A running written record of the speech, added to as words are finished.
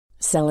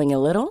Selling a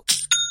little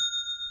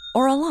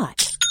or a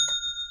lot?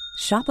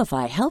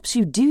 Shopify helps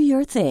you do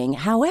your thing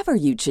however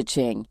you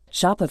cha-ching.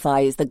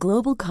 Shopify is the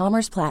global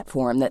commerce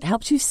platform that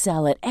helps you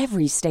sell at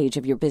every stage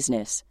of your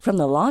business. From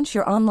the launch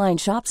your online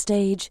shop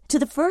stage to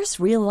the first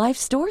real-life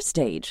store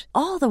stage,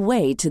 all the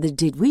way to the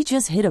did we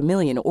just hit a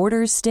million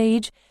orders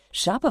stage.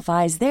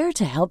 Shopify is there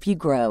to help you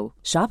grow.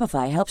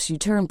 Shopify helps you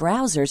turn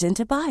browsers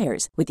into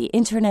buyers with the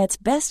internet's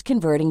best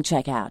converting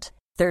checkout.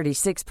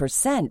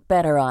 36%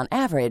 better on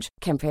average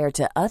compared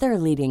to other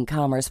leading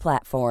commerce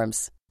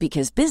platforms.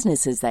 Because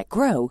businesses that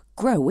grow,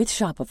 grow with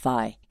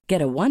Shopify.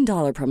 Get a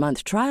 $1 per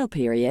month trial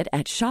period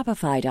at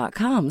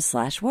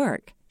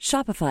shopify.com/work.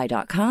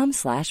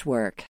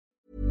 Shopify.com/work.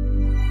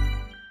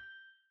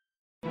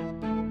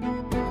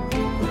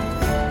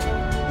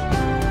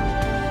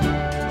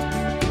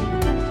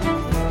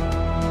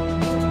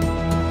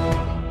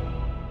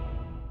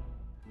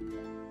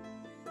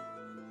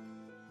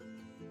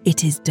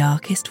 It is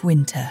darkest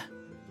winter.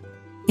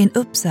 In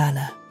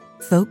Uppsala,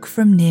 folk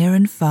from near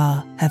and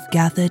far have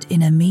gathered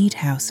in a mead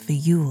house for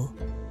Yule,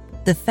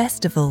 the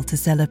festival to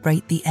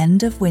celebrate the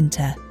end of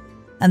winter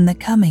and the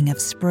coming of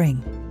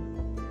spring.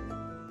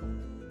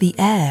 The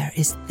air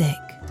is thick,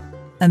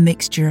 a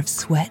mixture of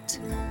sweat,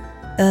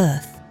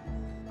 earth,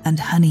 and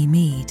honey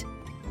mead,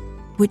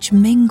 which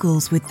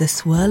mingles with the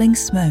swirling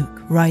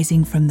smoke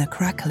rising from the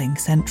crackling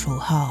central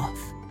hearth.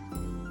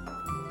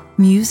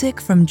 Music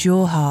from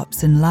jaw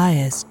harps and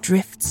lyres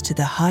drifts to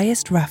the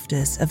highest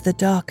rafters of the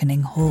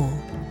darkening hall,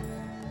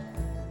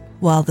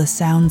 while the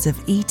sounds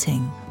of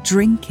eating,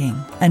 drinking,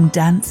 and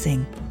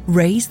dancing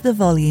raise the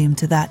volume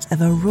to that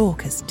of a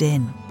raucous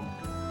din.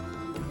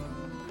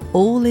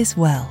 All is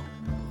well,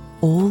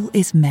 all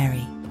is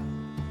merry.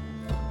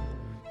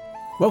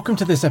 Welcome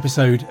to this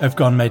episode of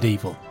Gone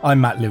Medieval. I'm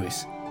Matt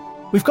Lewis.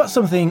 We've got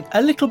something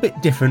a little bit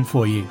different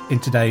for you in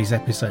today's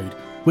episode.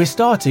 We're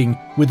starting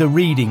with a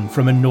reading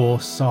from a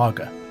Norse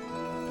saga,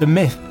 the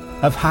myth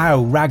of how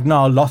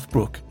Ragnar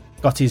Lothbrok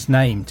got his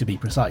name, to be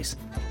precise.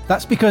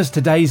 That's because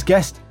today's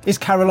guest is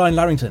Caroline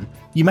Larrington.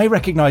 You may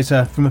recognise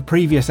her from a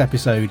previous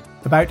episode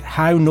about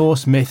how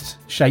Norse myths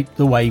shape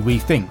the way we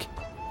think.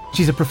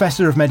 She's a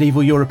professor of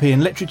medieval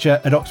European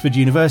literature at Oxford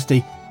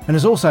University and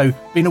has also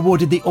been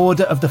awarded the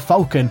Order of the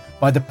Falcon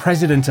by the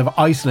President of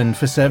Iceland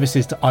for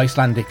services to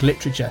Icelandic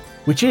literature,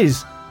 which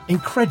is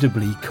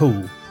incredibly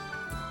cool.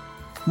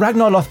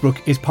 Ragnar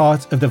Lothbrok is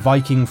part of the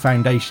Viking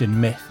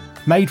Foundation myth,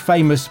 made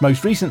famous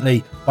most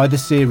recently by the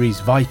series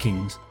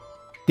Vikings.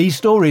 These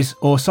stories,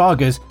 or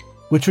sagas,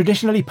 were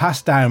traditionally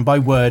passed down by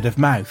word of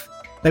mouth.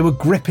 They were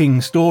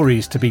gripping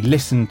stories to be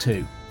listened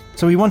to,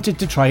 so we wanted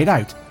to try it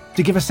out,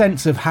 to give a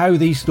sense of how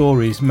these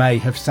stories may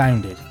have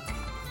sounded.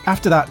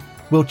 After that,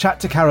 we'll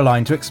chat to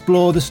Caroline to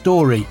explore the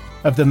story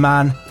of the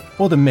man,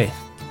 or the myth,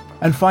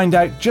 and find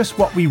out just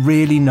what we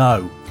really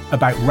know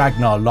about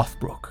Ragnar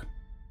Lothbrok.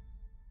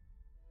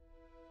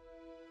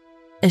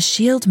 A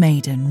shield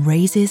maiden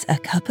raises a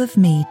cup of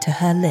mead to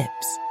her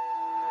lips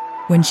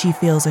when she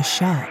feels a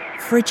sharp,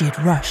 frigid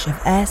rush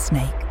of air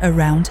snake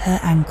around her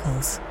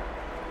ankles.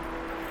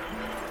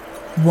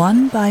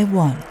 One by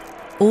one,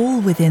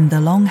 all within the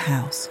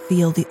longhouse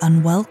feel the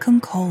unwelcome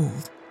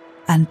cold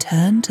and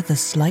turn to the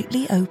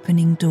slightly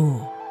opening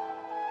door.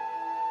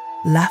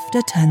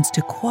 Laughter turns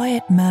to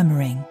quiet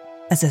murmuring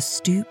as a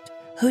stooped,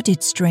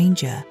 hooded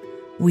stranger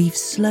weaves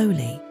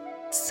slowly,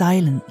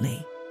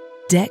 silently,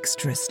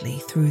 dexterously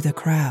through the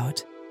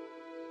crowd.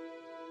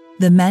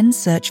 The men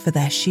search for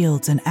their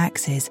shields and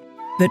axes,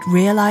 but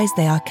realise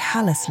they are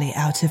callously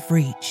out of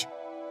reach.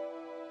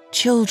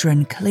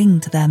 Children cling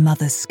to their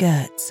mothers'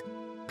 skirts,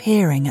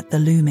 peering at the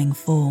looming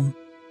form.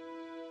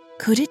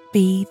 Could it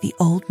be the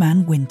old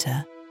man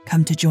Winter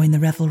come to join the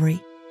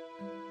revelry?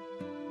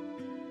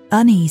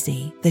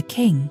 Uneasy, the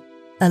king,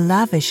 a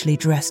lavishly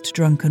dressed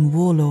drunken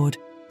warlord,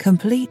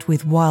 complete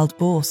with wild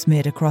boar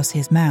smeared across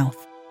his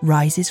mouth,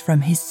 rises from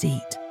his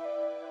seat.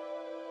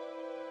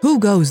 "Who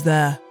goes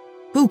there?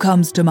 Who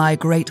comes to my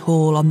great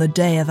hall on the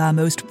day of our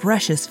most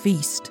precious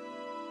feast?"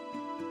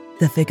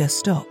 The figure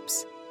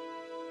stops.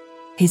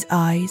 His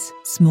eyes,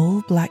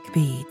 small black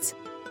beads,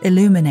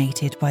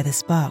 illuminated by the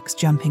sparks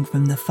jumping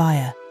from the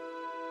fire,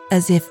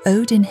 as if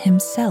Odin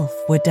himself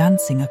were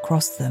dancing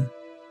across them.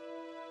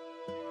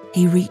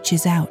 He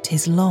reaches out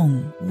his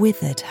long,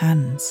 withered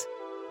hands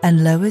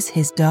and lowers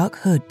his dark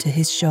hood to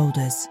his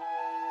shoulders.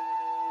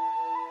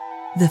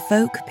 The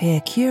folk peer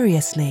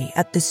curiously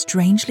at the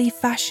strangely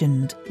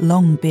fashioned,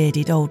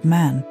 long-bearded old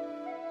man.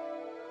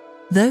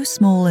 Though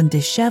small and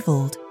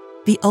dishevelled,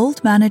 the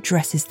old man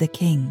addresses the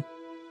king,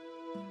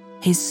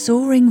 his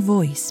soaring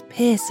voice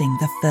piercing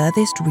the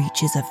furthest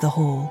reaches of the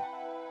hall.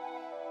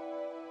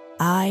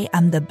 "I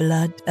am the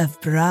blood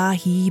of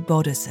Brahi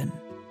Boddason,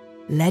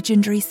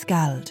 legendary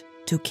skald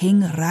to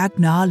King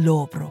Ragnar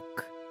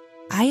Lothbrok.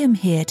 I am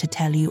here to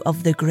tell you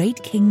of the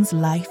great king's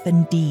life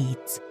and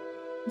deeds.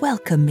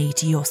 Welcome me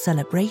to your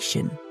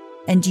celebration,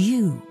 and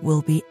you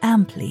will be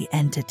amply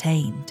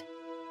entertained."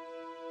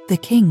 The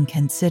king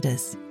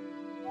considers.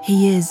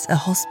 He is a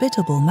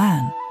hospitable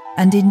man,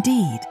 and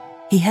indeed,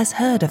 he has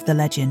heard of the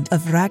legend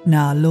of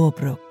Ragnar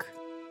Lothbrok,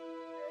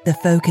 The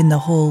folk in the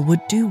hall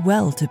would do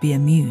well to be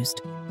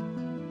amused.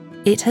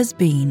 It has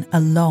been a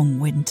long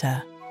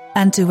winter,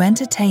 and to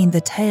entertain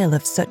the tale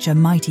of such a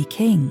mighty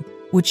king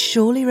would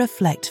surely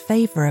reflect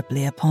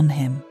favourably upon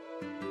him.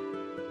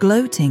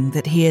 Gloating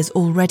that he is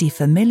already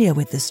familiar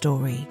with the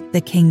story,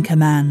 the king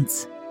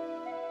commands,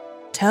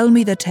 "Tell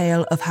me the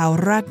tale of how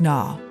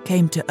Ragnar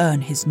came to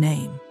earn his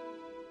name."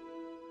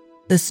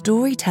 The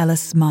storyteller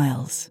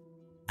smiles,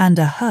 and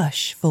a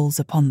hush falls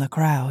upon the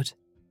crowd.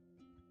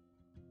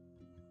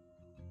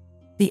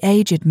 The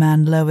aged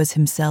man lowers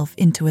himself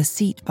into a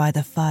seat by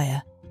the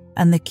fire,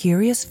 and the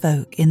curious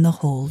folk in the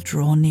hall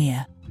draw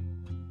near.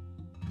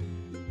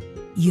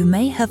 You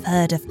may have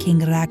heard of King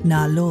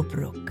Ragnar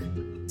Lothbrok,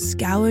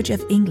 scourge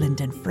of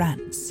England and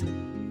France,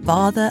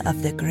 father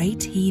of the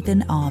great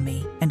heathen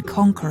army and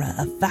conqueror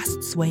of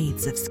vast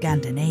swathes of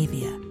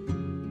Scandinavia.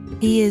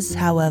 He is,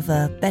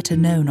 however, better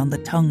known on the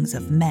tongues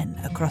of men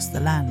across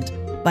the land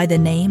by the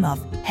name of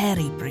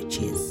Hairy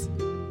Breeches.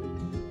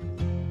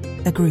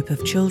 A group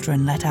of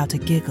children let out a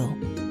giggle,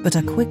 but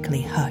are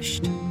quickly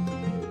hushed.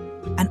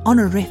 An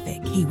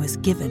honorific he was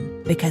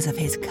given because of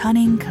his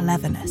cunning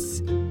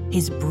cleverness,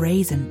 his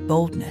brazen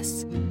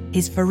boldness,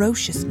 his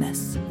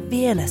ferociousness,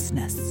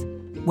 fearlessness,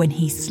 when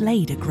he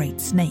slayed a great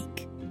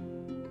snake.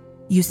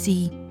 You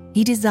see,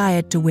 he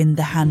desired to win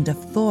the hand of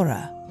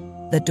Thora,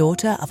 the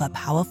daughter of a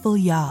powerful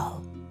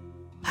Jarl.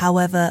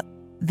 However,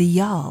 the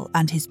Jarl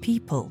and his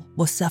people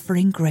were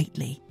suffering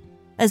greatly,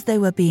 as they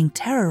were being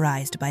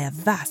terrorized by a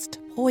vast,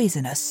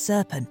 poisonous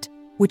serpent,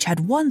 which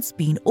had once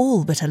been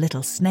all but a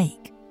little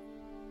snake.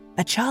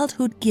 A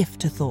childhood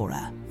gift to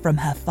Thora from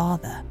her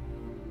father.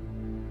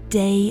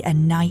 Day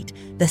and night,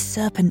 the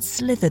serpent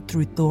slithered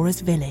through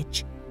Thora's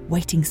village,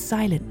 waiting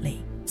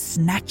silently,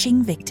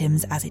 snatching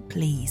victims as it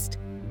pleased.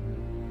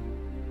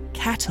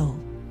 Cattle,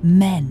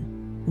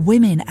 men,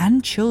 women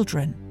and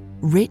children,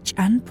 rich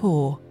and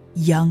poor,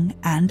 young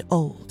and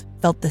old,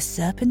 felt the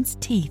serpent's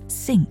teeth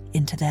sink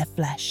into their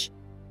flesh,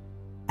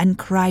 and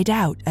cried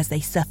out as they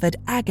suffered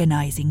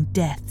agonizing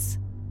deaths.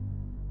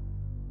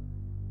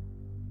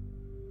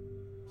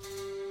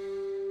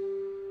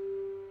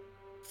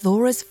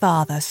 Thora's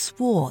father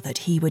swore that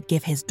he would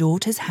give his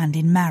daughter's hand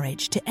in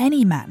marriage to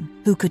any man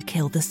who could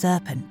kill the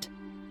serpent.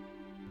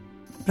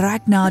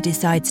 Ragnar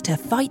decides to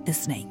fight the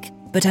snake,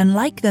 but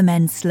unlike the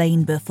men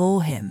slain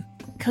before him,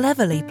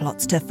 cleverly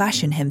plots to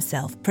fashion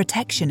himself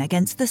protection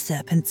against the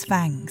serpent's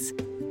fangs,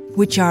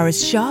 which are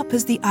as sharp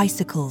as the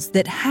icicles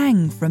that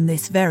hang from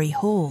this very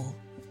hall,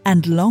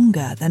 and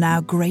longer than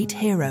our great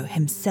hero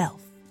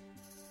himself.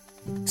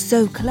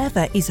 So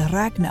clever is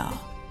Ragnar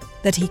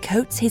that he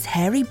coats his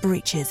hairy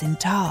breeches in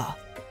tar,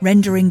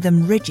 rendering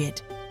them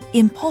rigid,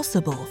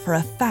 impossible for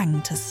a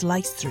fang to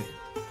slice through.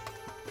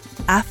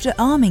 After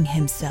arming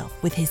himself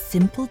with his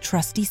simple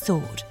trusty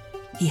sword,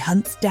 he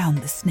hunts down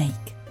the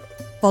snake,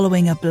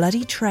 following a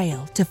bloody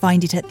trail to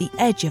find it at the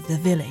edge of the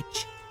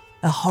village.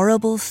 A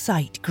horrible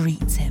sight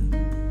greets him.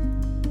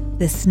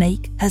 The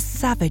snake has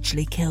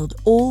savagely killed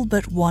all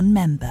but one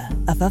member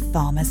of a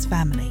farmer's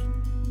family.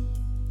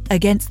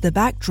 Against the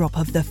backdrop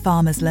of the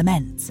farmer's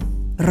laments,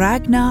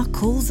 Ragnar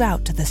calls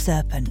out to the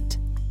serpent.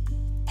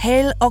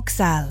 "Hail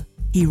Oxal,"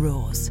 he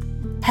roars,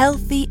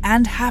 "healthy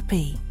and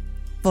happy,"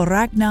 for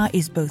Ragnar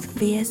is both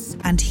fierce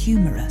and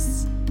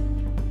humorous.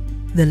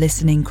 The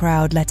listening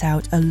crowd let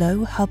out a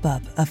low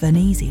hubbub of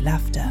uneasy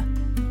laughter.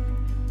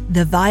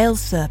 The vile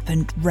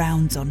serpent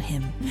rounds on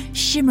him,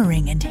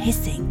 shimmering and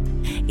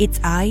hissing, its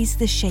eyes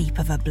the shape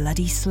of a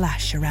bloody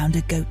slash around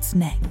a goat's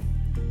neck.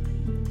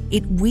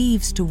 It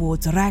weaves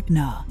towards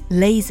Ragnar,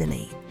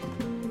 lazily,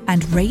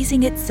 and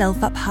raising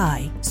itself up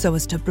high so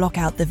as to block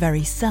out the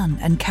very sun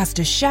and cast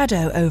a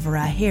shadow over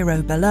our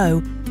hero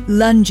below,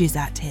 lunges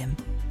at him.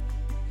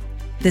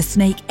 The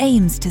snake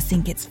aims to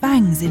sink its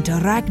fangs into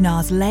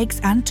Ragnar's legs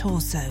and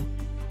torso.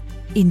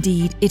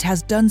 Indeed, it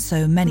has done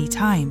so many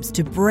times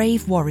to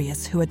brave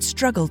warriors who had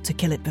struggled to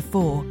kill it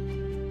before,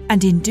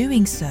 and in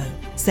doing so,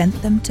 sent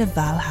them to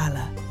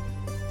Valhalla.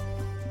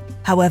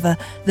 However,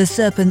 the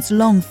serpent's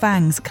long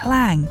fangs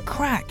clang,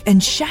 crack,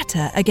 and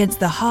shatter against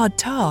the hard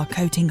tar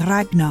coating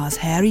Ragnar's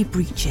hairy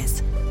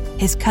breeches.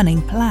 His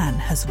cunning plan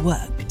has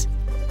worked.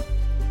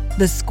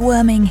 The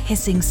squirming,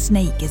 hissing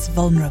snake is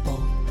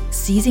vulnerable.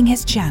 Seizing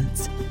his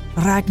chance,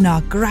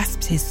 Ragnar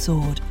grasps his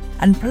sword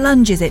and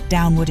plunges it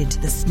downward into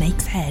the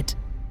snake's head,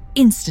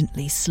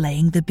 instantly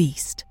slaying the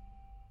beast.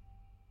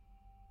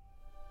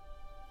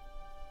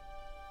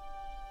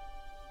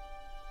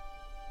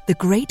 The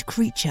great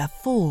creature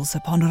falls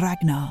upon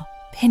Ragnar,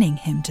 pinning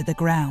him to the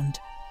ground.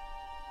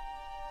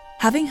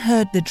 Having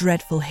heard the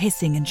dreadful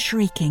hissing and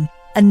shrieking,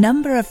 a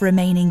number of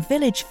remaining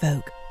village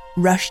folk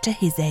rush to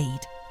his aid.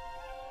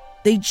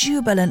 They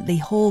jubilantly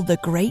haul the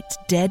great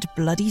dead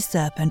bloody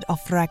serpent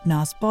off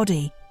Ragnar's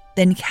body,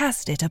 then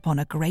cast it upon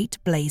a great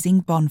blazing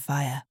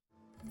bonfire.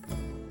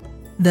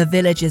 The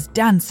villagers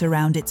dance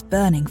around its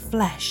burning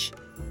flesh,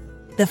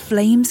 the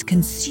flames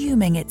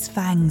consuming its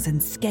fangs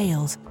and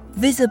scales,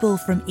 visible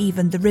from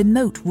even the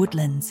remote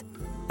woodlands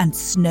and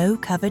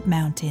snow-covered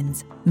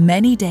mountains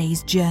many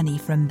days' journey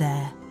from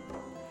there.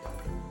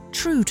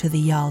 true to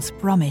the Jarl's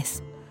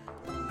promise,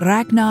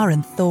 Ragnar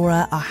and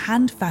Thora are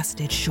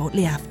hand-fasted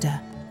shortly after.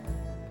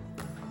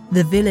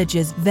 The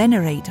villagers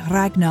venerate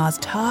Ragnar's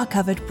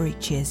tar-covered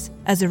breeches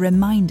as a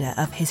reminder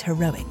of his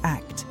heroic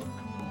act,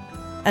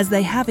 as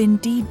they have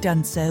indeed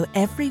done so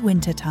every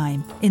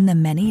winter-time in the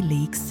many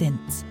leagues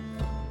since.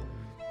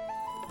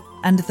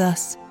 And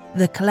thus,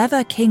 the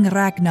clever King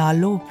Ragnar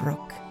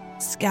Lothbrok,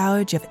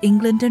 scourge of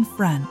England and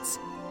France,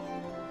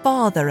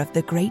 father of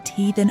the great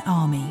heathen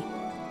army,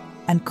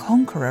 and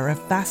conqueror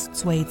of vast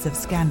swathes of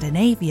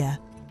Scandinavia,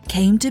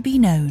 came to be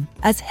known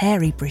as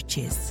Hairy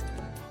Breeches.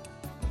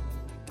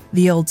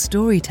 The old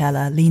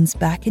storyteller leans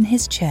back in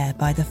his chair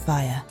by the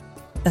fire,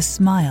 a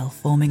smile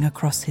forming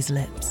across his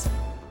lips.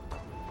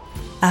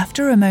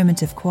 After a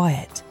moment of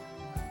quiet,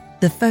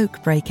 the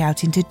folk break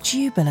out into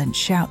jubilant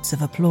shouts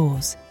of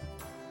applause,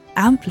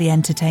 amply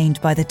entertained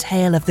by the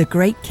tale of the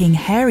great King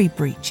Hairy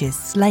Breeches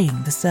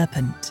slaying the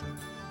serpent.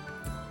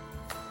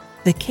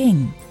 The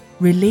king,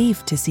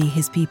 relieved to see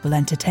his people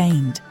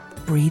entertained,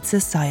 breathes a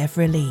sigh of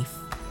relief.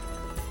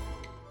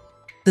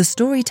 The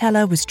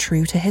storyteller was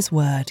true to his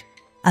word,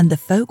 and the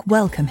folk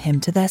welcome him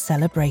to their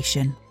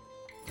celebration,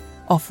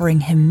 offering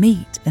him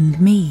meat and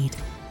mead,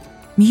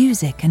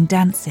 music and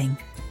dancing,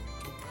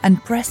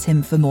 and press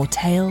him for more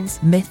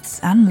tales, myths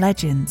and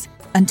legends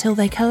until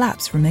they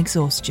collapse from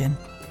exhaustion,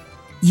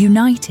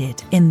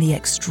 united in the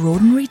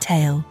extraordinary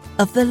tale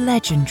of the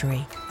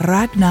legendary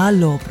Ragnar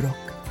Lothbrok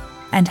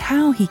and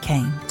how he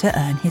came to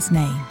earn his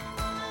name.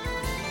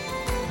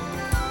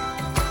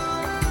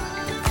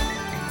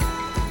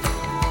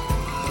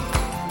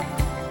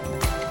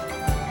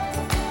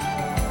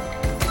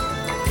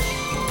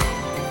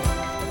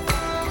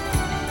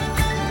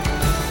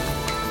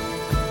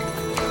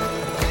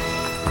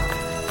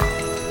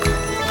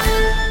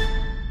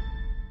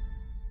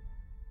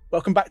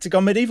 Welcome back to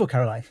Gone Medieval,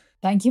 Caroline.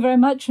 Thank you very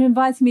much for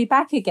inviting me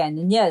back again.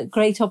 And yeah,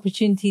 great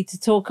opportunity to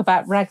talk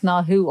about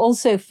Ragnar, who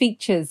also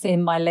features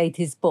in my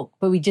latest book,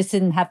 but we just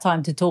didn't have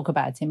time to talk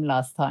about him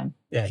last time.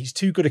 Yeah, he's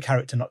too good a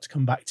character not to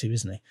come back to,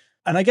 isn't he?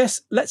 And I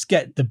guess let's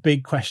get the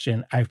big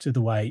question out of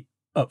the way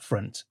up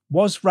front.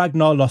 Was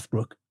Ragnar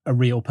Lothbrok a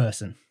real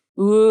person?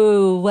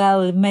 Ooh,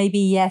 well, maybe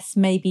yes,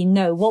 maybe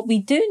no. What we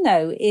do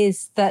know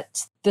is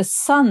that the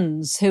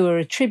sons who are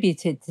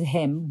attributed to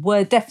him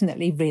were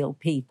definitely real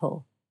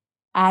people.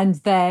 And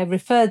they're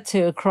referred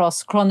to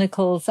across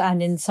chronicles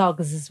and in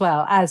sagas as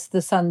well as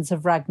the sons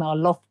of Ragnar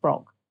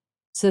Lothbrok.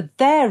 So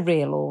they're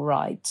real, all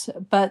right.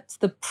 But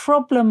the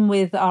problem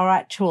with our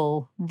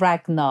actual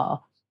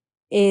Ragnar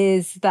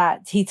is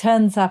that he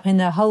turns up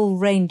in a whole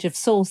range of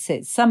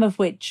sources, some of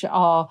which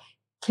are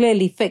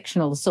clearly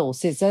fictional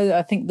sources.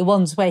 I think the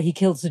ones where he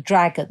kills a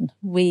dragon,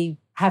 we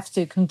have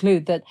to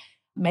conclude that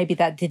maybe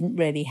that didn't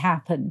really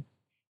happen.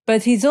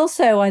 But he's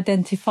also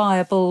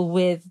identifiable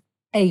with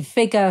a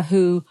figure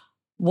who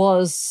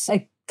was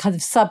a kind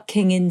of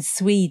sub-king in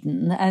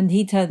Sweden, and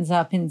he turns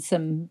up in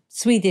some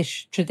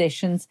Swedish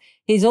traditions.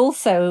 He's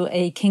also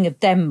a king of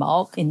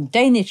Denmark in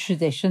Danish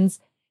traditions,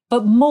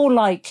 but more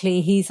likely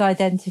he's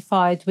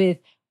identified with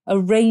a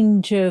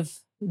range of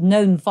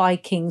known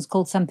Vikings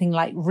called something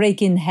like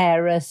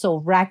Reginherus or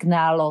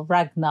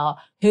Ragnar,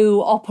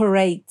 who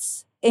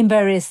operates in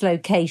various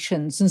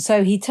locations. And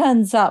so he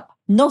turns up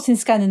not in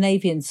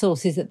Scandinavian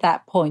sources at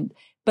that point,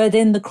 but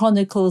in the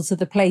chronicles of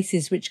the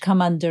places which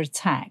come under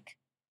attack.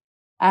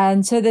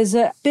 And so there's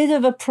a bit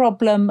of a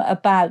problem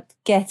about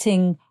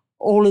getting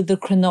all of the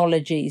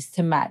chronologies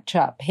to match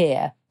up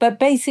here. But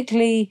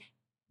basically,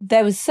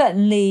 there was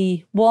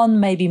certainly one,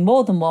 maybe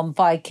more than one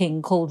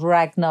Viking called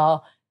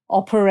Ragnar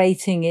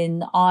operating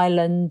in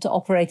Ireland,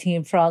 operating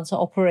in France,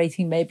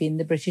 operating maybe in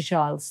the British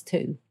Isles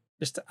too.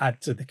 Just to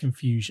add to the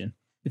confusion,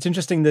 it's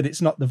interesting that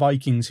it's not the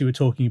Vikings who are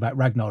talking about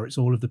Ragnar, it's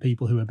all of the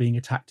people who are being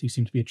attacked who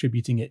seem to be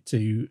attributing it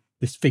to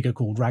this figure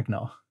called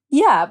Ragnar.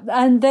 Yeah,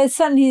 and there's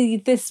certainly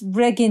this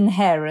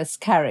Reginherus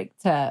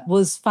character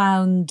was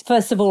found,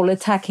 first of all,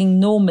 attacking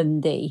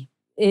Normandy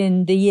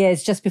in the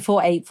years just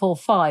before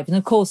 845. And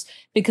of course,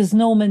 because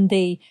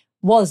Normandy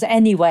was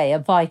anyway a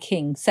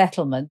Viking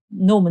settlement,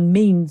 Norman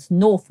means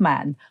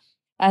Northman.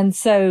 And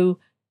so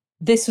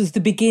this was the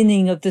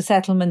beginning of the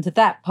settlement of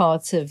that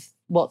part of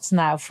what's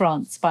now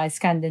France by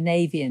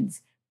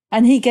Scandinavians.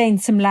 And he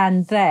gained some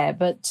land there,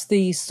 but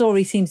the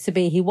story seems to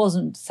be he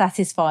wasn't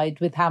satisfied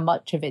with how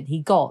much of it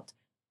he got.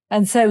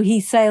 And so he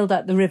sailed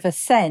up the River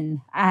Seine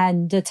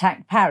and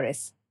attacked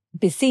Paris,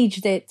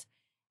 besieged it,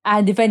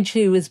 and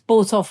eventually was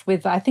bought off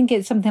with, I think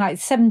it's something like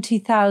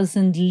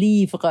 70,000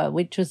 livres,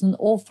 which was an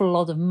awful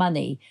lot of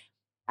money.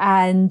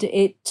 And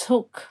it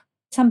took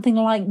something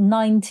like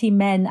 90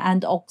 men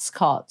and ox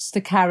carts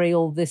to carry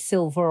all this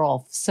silver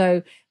off.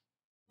 So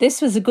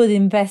this was a good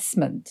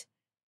investment.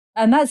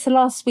 And that's the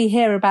last we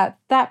hear about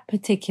that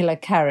particular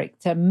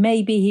character.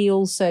 Maybe he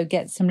also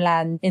gets some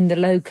land in the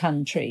Low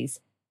Countries.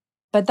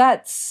 But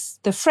that's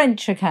the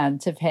French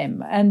account of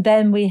him. And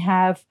then we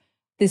have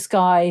this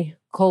guy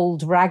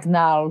called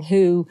Ragnar,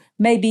 who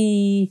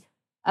maybe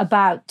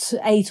about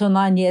 8 or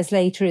 9 years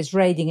later is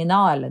raiding in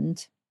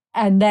Ireland.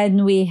 And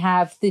then we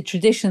have the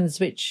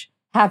traditions which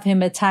have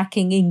him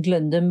attacking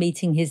England and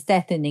meeting his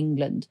death in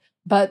England.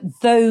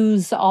 But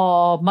those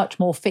are much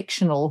more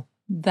fictional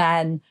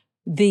than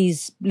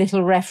these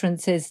little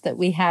references that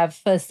we have,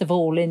 first of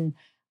all, in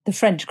the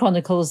French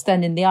chronicles,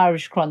 then in the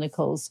Irish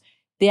chronicles.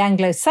 The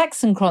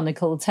Anglo-Saxon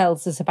chronicle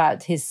tells us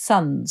about his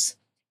sons,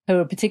 who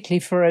are a particularly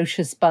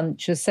ferocious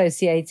bunch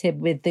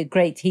associated with the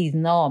great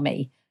heathen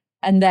army,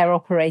 and they're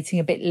operating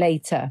a bit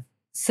later.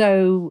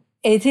 So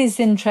it is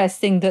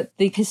interesting that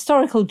the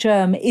historical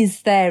germ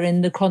is there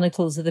in the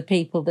chronicles of the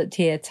people that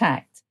he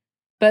attacked.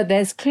 But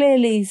there's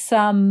clearly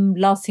some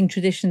lasting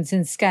traditions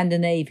in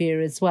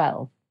Scandinavia as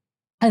well.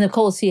 And of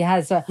course, he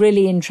has a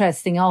really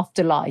interesting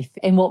afterlife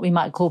in what we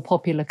might call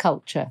popular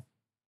culture.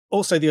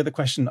 Also, the other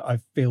question I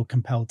feel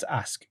compelled to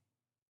ask,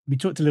 we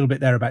talked a little bit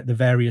there about the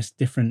various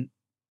different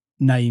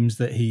names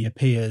that he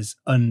appears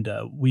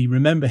under. We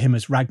remember him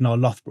as Ragnar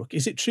Lothbrok.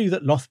 Is it true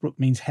that Lothbrok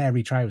means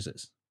hairy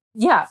trousers?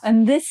 Yeah,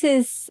 and this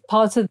is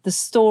part of the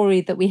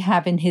story that we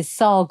have in his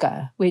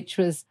saga, which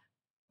was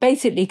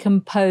basically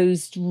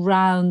composed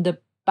round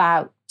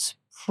about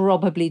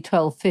probably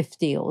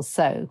 1250 or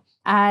so.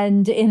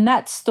 And in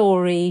that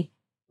story,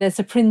 there's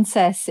a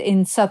princess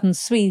in southern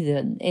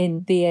Sweden,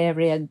 in the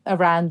area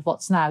around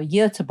what's now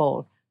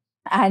Göteborg,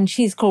 and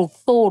she's called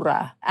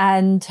Thora.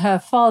 And her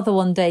father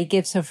one day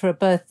gives her for a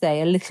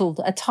birthday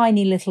a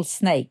tiny little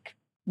snake,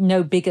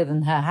 no bigger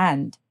than her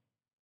hand.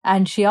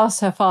 And she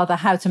asks her father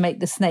how to make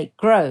the snake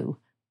grow.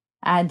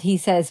 And he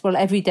says, well,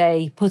 every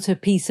day put a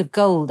piece of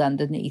gold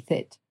underneath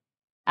it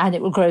and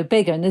it will grow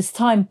bigger. And as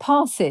time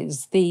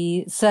passes,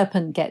 the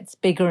serpent gets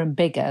bigger and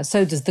bigger.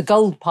 So does the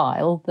gold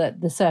pile that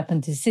the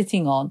serpent is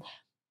sitting on.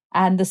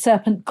 And the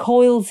serpent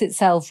coils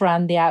itself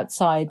around the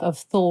outside of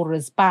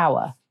Thora's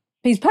bower.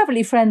 He's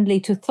perfectly friendly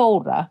to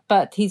Thora,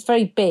 but he's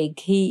very big.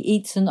 He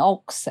eats an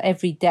ox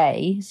every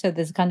day. So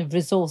there's a kind of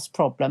resource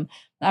problem.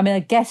 I mean, I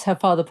guess her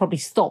father probably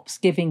stops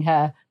giving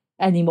her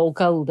any more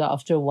gold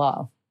after a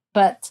while.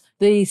 But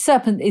the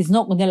serpent is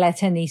not going to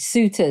let any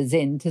suitors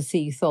in to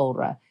see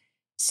Thora.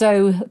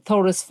 So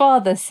Thora's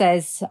father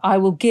says, I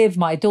will give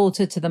my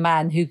daughter to the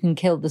man who can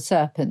kill the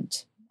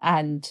serpent.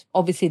 And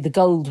obviously the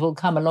gold will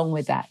come along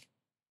with that.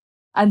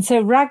 And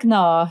so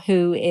Ragnar,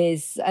 who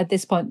is at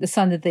this point the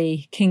son of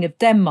the king of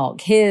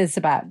Denmark, hears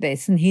about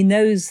this, and he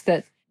knows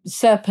that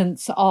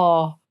serpents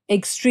are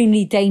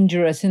extremely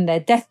dangerous in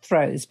their death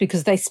throes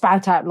because they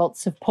spout out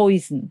lots of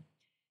poison.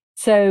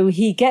 So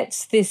he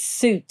gets this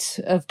suit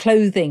of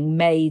clothing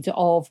made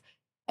of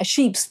a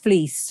sheep's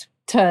fleece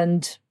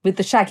turned with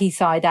the shaggy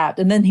side out,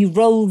 and then he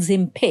rolls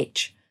in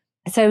pitch.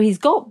 So he's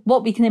got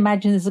what we can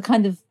imagine as a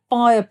kind of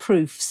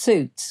fireproof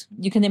suit.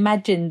 You can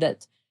imagine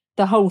that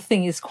the whole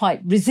thing is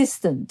quite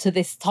resistant to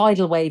this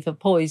tidal wave of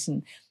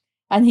poison.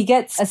 And he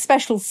gets a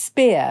special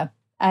spear,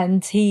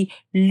 and he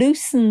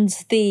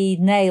loosens the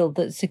nail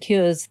that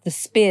secures the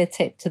spear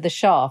tip to the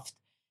shaft,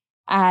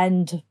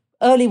 and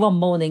early one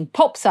morning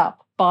pops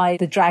up by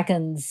the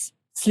dragon's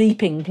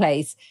sleeping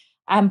place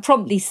and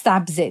promptly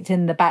stabs it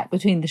in the back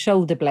between the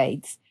shoulder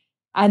blades,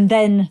 and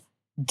then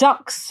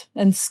ducks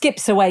and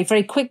skips away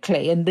very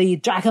quickly, and the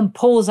dragon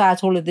pours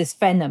out all of this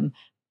venom.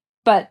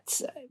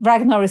 But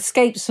Ragnar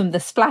escapes from the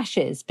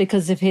splashes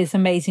because of his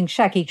amazing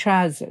shaggy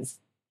trousers.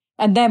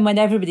 And then when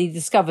everybody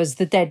discovers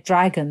the dead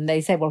dragon,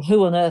 they say, well,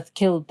 who on earth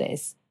killed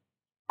this?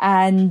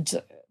 And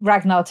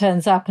Ragnar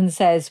turns up and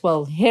says,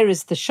 well, here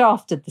is the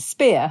shaft of the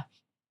spear,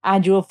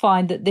 and you'll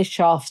find that this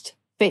shaft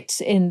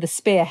fits in the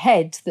spear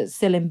head that's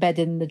still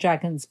embedded in the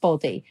dragon's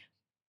body.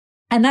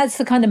 And that's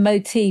the kind of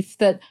motif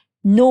that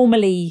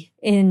normally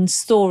in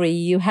story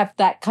you have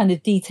that kind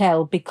of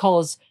detail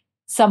because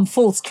some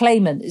false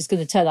claimant is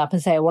going to turn up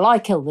and say, well, I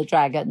killed the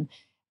dragon.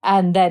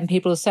 And then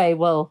people say,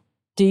 well,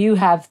 do you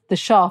have the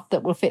shaft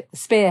that will fit the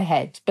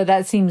spearhead? But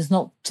that seems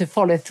not to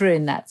follow through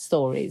in that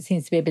story. It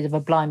seems to be a bit of a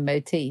blind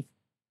motif.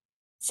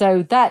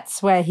 So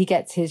that's where he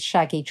gets his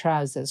shaggy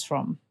trousers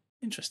from.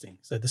 Interesting.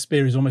 So the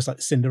spear is almost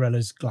like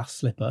Cinderella's glass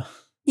slipper.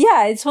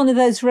 Yeah, it's one of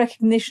those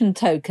recognition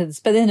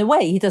tokens, but in a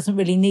way he doesn't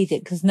really need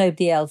it because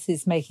nobody else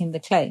is making the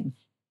claim.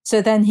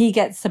 So then he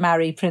gets to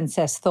marry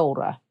Princess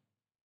Thora,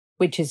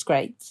 which is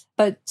great.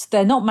 But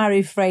they're not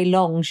married for very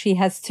long. She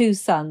has 2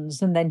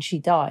 sons and then she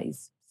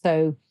dies.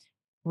 So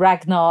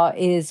Ragnar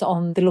is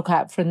on the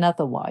lookout for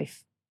another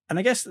wife. And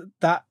I guess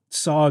that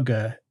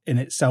saga in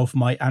itself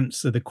might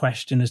answer the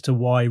question as to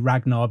why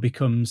Ragnar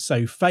becomes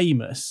so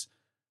famous.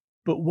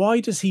 But why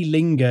does he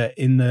linger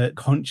in the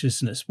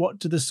consciousness? What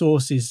do the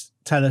sources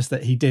tell us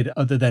that he did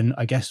other than,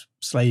 I guess,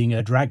 slaying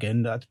a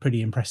dragon? That's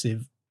pretty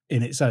impressive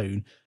in its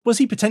own. Was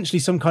he potentially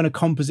some kind of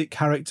composite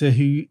character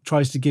who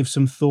tries to give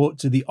some thought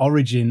to the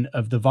origin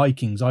of the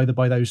Vikings, either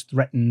by those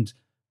threatened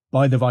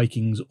by the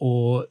Vikings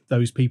or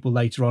those people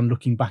later on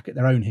looking back at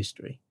their own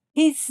history?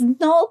 He's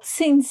not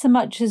seen so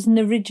much as an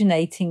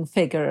originating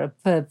figure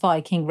for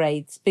Viking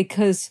raids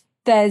because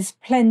there's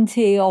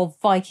plenty of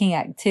Viking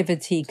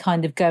activity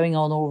kind of going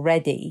on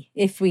already.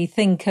 If we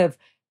think of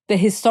the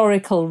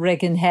historical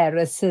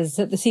Regenheres as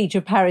at the Siege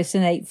of Paris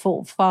in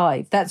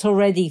 845, that's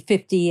already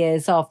 50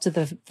 years after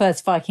the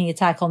first Viking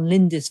attack on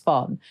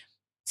Lindisfarne.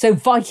 So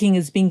Viking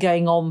has been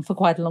going on for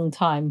quite a long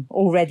time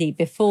already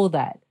before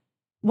that.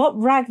 What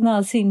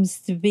Ragnar seems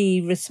to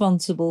be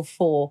responsible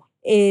for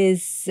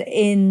is,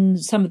 in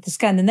some of the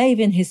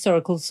Scandinavian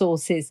historical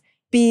sources,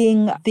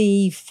 being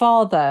the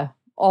father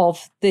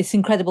of this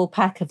incredible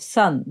pack of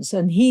sons.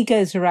 And he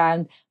goes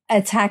around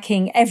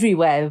attacking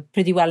everywhere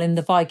pretty well in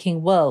the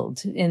Viking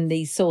world in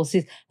these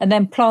sources, and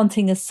then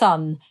planting a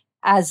son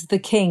as the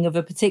king of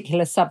a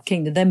particular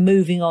sub-kingdom, then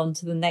moving on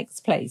to the next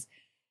place.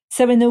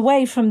 So in a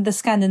way, from the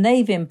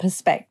Scandinavian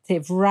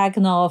perspective,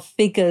 Ragnar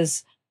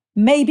figures,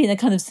 maybe in a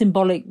kind of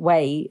symbolic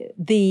way,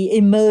 the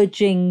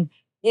emerging,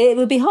 it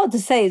would be hard to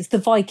say it's the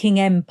Viking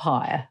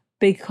Empire,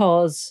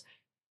 because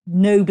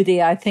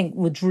nobody, I think,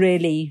 would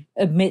really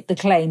admit the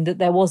claim that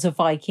there was a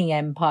Viking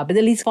Empire, but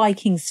at least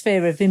Viking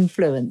sphere of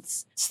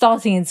influence,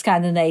 starting in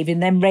Scandinavia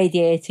and then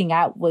radiating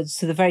outwards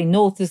to the very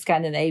north of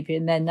Scandinavia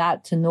and then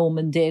out to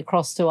Normandy,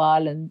 across to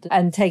Ireland,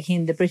 and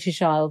taking the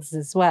British Isles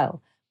as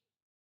well.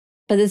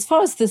 But as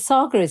far as the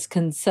saga is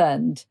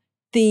concerned,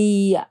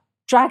 the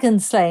dragon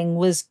slaying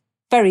was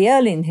very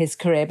early in his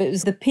career, but it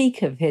was the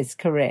peak of his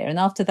career. And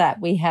after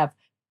that, we have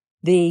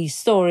the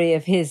story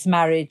of his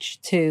marriage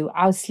to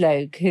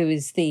Aslaug, who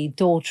is the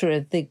daughter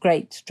of the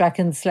great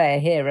dragon slayer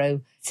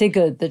hero,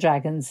 Sigurd the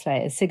dragon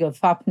slayer, Sigurd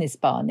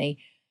Fafnisbani.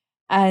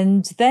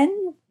 And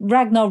then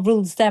Ragnar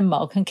rules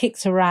Denmark and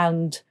kicks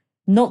around,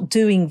 not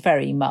doing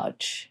very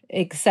much,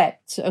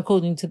 except,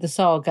 according to the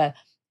saga,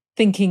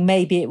 thinking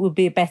maybe it would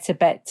be a better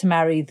bet to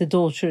marry the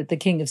daughter of the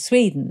King of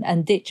Sweden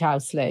and ditch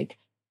Aslaug.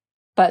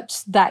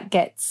 But that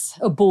gets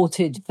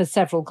aborted for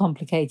several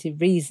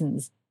complicated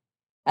reasons.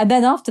 And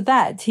then after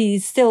that, he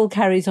still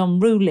carries on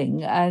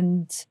ruling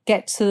and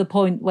gets to the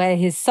point where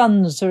his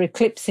sons are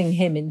eclipsing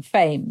him in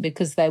fame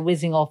because they're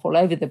whizzing off all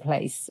over the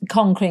place,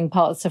 conquering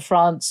parts of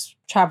France,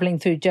 travelling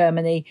through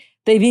Germany.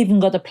 They've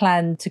even got a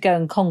plan to go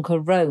and conquer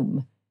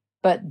Rome,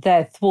 but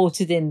they're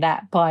thwarted in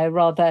that by a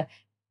rather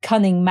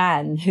cunning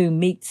man who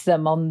meets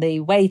them on the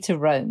way to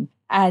Rome.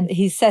 And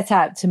he's set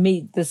out to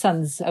meet the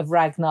sons of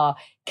Ragnar,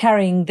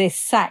 carrying this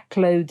sack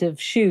load of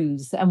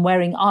shoes and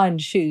wearing iron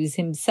shoes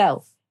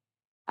himself.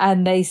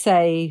 And they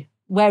say,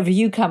 where have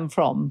you come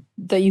from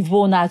that you've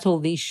worn out all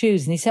these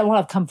shoes? And he said, well,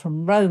 I've come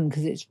from Rome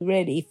because it's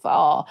really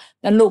far.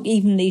 And look,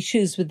 even these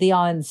shoes with the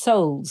iron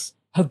soles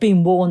have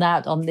been worn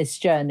out on this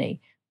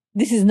journey.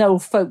 This is an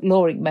old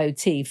folkloric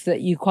motif that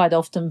you quite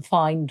often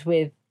find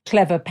with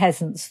clever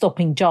peasants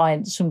stopping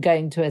giants from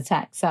going to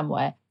attack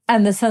somewhere.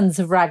 And the sons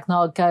of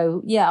Ragnar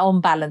go, yeah, on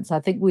balance, I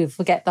think we'll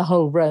forget the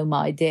whole Rome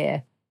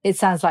idea. It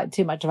sounds like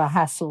too much of a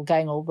hassle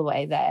going all the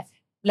way there.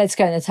 Let's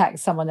go and attack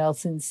someone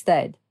else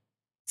instead.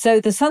 So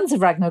the sons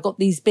of Ragnar got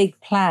these big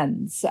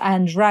plans,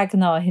 and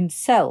Ragnar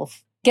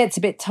himself gets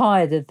a bit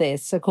tired of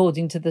this,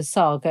 according to the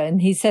saga.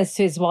 And he says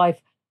to his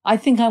wife, I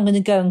think I'm going to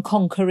go and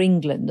conquer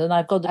England, and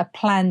I've got a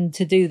plan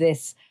to do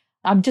this.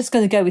 I'm just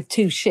going to go with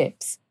 2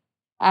 ships.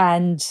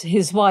 And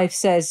his wife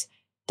says,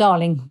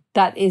 darling,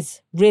 that is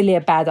really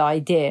a bad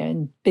idea,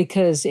 and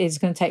because it's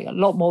going to take a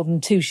lot more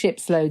than 2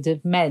 ships load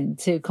of men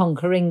to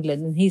conquer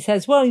England. And he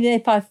says, well,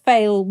 if I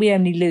fail, we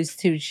only lose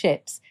 2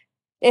 ships.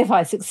 If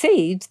I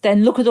succeed,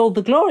 then look at all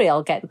the glory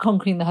I'll get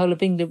conquering the whole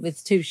of England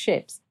with 2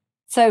 ships.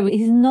 So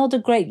he's not a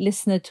great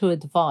listener to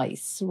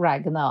advice,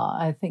 Ragnar,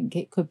 I think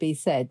it could be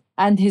said.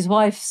 And his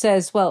wife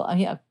says, well,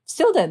 I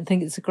still don't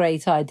think it's a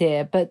great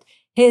idea, but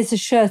here's a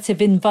shirt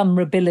of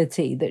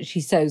invulnerability that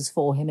she sews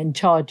for him and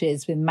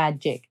charges with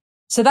magic.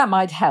 So that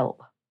might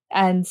help.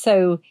 And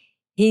so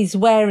he's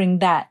wearing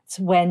that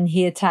when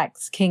he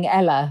attacks King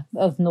Ella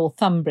of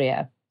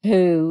Northumbria,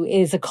 who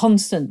is a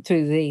constant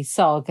through the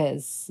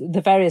sagas,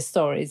 the various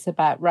stories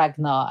about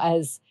Ragnar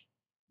as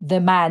the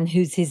man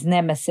who's his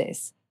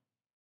nemesis.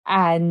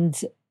 And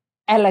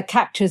Ella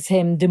captures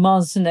him,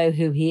 demands to know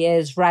who he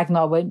is.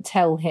 Ragnar won't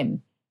tell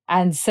him.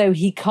 And so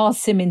he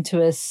casts him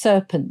into a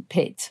serpent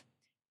pit.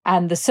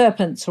 And the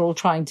serpents are all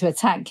trying to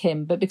attack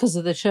him, but because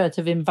of the shirt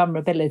of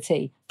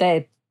invulnerability,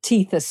 their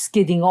teeth are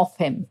skidding off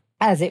him,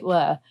 as it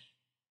were.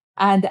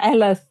 And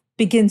Ella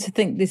begins to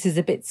think this is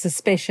a bit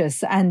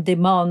suspicious and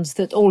demands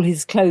that all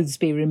his clothes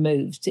be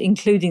removed,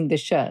 including the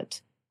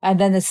shirt. And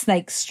then a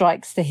snake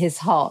strikes to his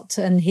heart,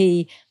 and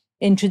he,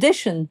 in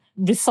tradition,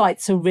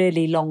 recites a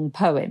really long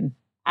poem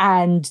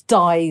and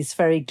dies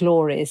very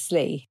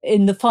gloriously.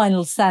 In the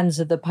final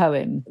stanza of the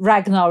poem,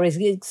 Ragnar is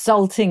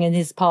exulting in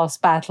his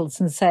past battles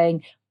and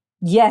saying,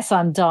 yes,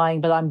 I'm dying,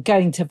 but I'm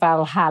going to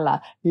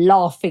Valhalla.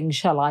 Laughing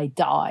shall I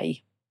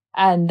die.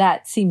 And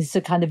that seems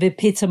to kind of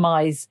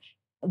epitomize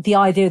the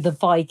idea of the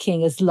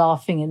Viking as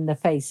laughing in the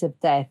face of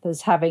death,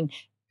 as having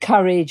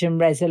courage and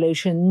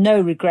resolution, no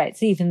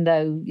regrets, even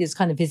though it's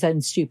kind of his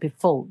own stupid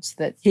fault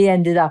that he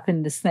ended up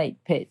in the snake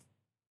pit.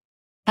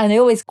 And I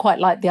always quite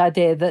like the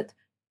idea that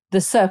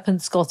the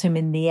serpents got him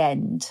in the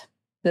end,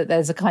 that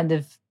there's a kind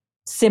of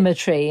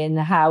symmetry in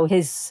how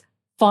his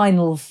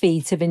final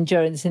feat of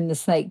endurance in the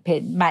snake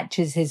pit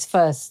matches his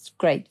first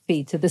great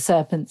feat of the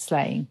serpent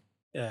slaying.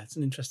 Yeah, it's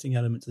an interesting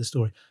element to the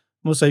story.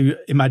 I'm also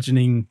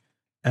imagining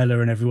Ella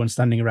and everyone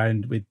standing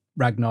around with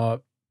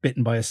Ragnar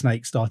bitten by a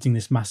snake starting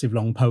this massive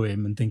long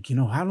poem and thinking,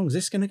 oh, how long is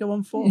this going to go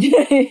on for?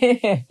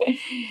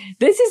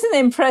 This is an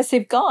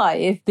impressive guy.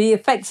 If the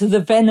effects of the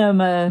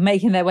venom are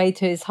making their way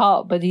to his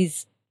heart, but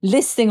he's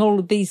listing all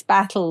of these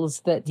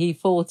battles that he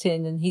fought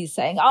in, and he's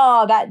saying,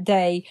 that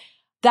day,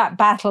 that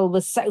battle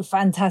was so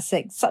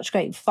fantastic, such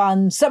great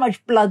fun, so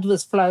much blood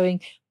was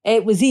flowing.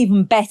 It was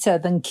even better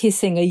than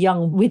kissing a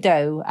young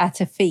widow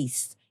at a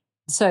feast.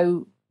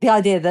 So the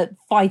idea that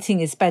fighting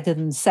is better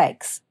than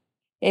sex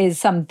is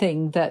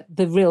something that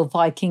the real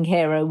Viking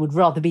hero would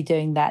rather be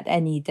doing that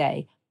any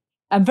day.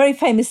 And very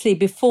famously,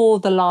 before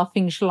the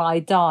laughing shall I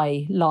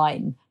die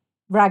line,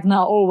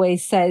 Ragnar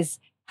always says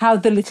how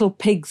the little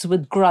pigs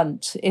would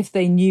grunt if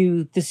they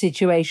knew the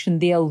situation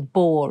the old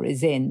boar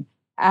is in.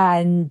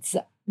 And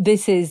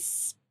this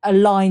is a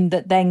line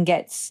that then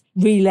gets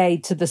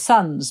relayed to the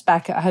sons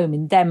back at home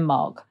in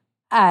Denmark.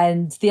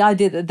 And the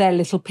idea that they're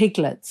little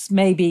piglets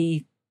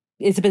maybe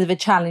is a bit of a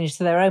challenge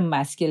to their own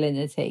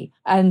masculinity.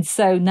 And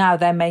so now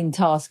their main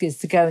task is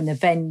to go and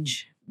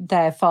avenge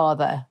their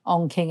father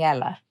on King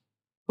Ella,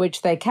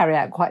 which they carry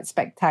out quite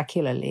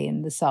spectacularly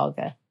in the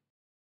saga.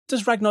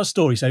 Does Ragnar's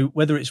story, so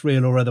whether it's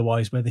real or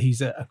otherwise, whether he's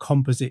a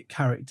composite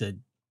character,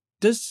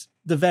 does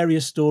the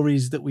various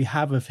stories that we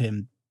have of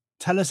him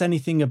tell us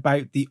anything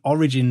about the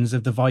origins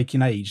of the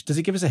Viking Age? Does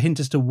it give us a hint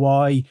as to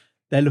why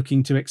they're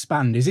looking to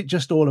expand? Is it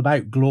just all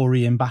about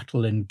glory in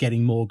battle and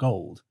getting more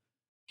gold?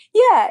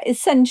 Yeah,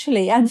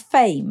 essentially, and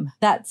fame.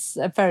 That's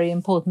a very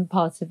important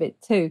part of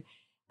it too.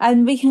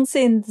 And we can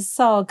see in the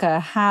saga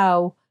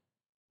how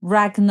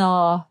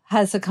Ragnar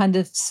has a kind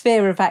of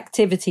sphere of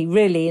activity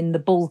really in the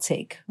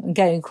Baltic and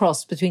going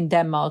across between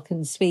Denmark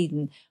and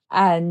Sweden,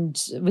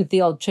 and with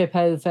the odd trip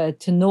over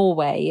to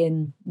Norway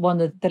in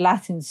one of the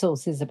Latin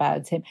sources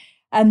about him.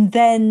 And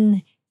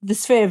then the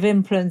sphere of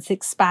influence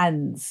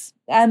expands.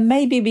 And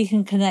maybe we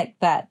can connect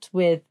that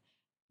with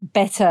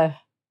better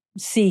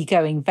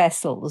seagoing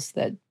vessels,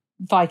 that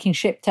Viking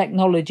ship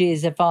technology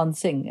is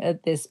advancing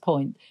at this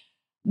point.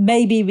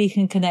 Maybe we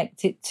can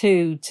connect it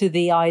too to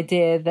the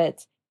idea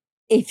that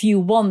if you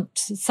want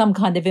some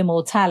kind of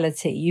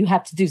immortality, you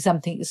have to do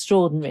something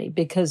extraordinary,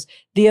 because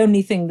the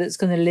only thing that's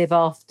going to live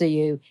after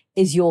you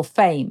is your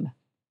fame.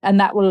 And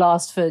that will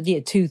last for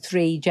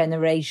 2-3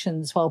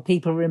 generations while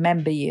people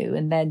remember you.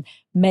 And then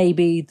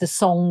maybe the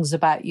songs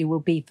about you will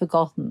be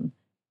forgotten.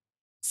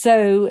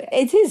 So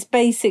it is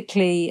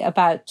basically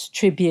about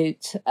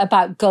tribute,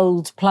 about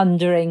gold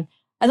plundering,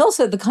 and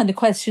also the kind of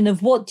question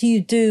of what do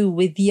you do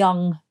with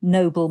young,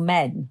 noble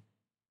men?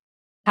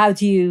 How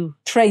do you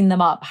train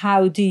them up?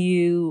 How do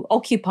you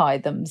occupy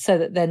them so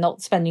that they're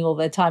not spending all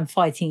their time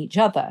fighting each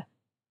other?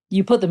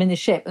 You put them in a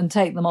ship and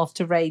take them off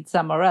to raid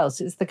somewhere else.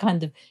 It's the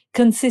kind of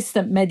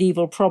consistent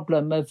medieval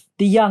problem of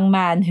the young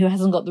man who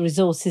hasn't got the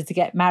resources to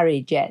get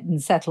married yet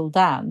and settle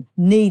down,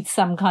 needs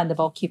some kind of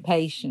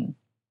occupation.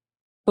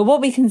 But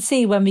what we can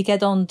see when we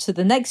get on to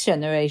the next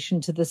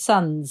generation, to the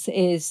sons,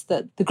 is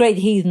that the great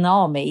heathen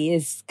army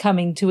is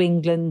coming to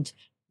England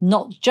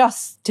not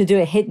just to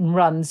do a hit and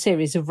run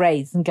series of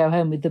raids and go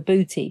home with the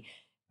booty,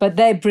 but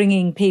they're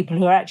bringing people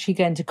who are actually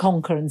going to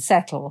conquer and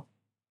settle.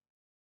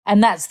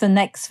 And that's the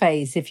next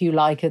phase, if you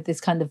like, of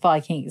this kind of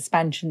Viking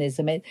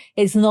expansionism.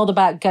 It's not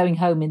about going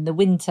home in the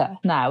winter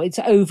now. It's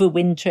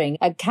overwintering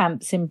at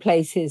camps in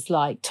places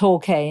like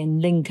Torquay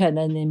and Lincoln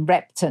and in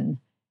Repton,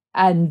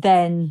 and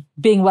then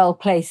being well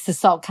placed to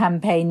start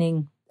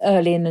campaigning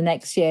early in the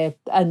next year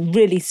and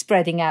really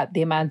spreading out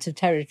the amount of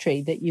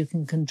territory that you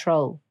can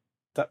control.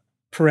 That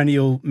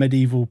perennial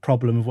medieval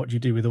problem of what do you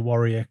do with a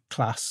warrior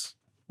class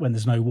when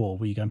there's no war,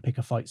 where you go and pick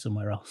a fight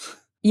somewhere else.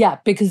 Yeah,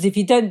 because if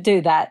you don't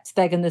do that,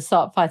 they're going to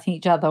start fighting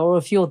each other. Or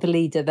if you're the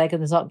leader, they're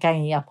going to start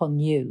ganging up on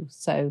you.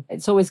 So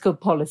it's always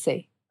good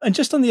policy. And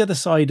just on the other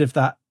side of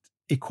that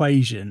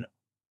equation,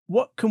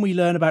 what can we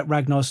learn about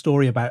Ragnar's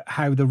story about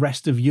how the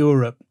rest of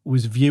Europe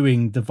was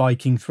viewing the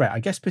Viking threat? I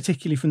guess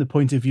particularly from the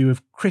point of view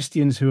of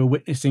Christians who are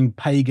witnessing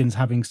pagans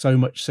having so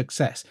much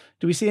success.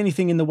 Do we see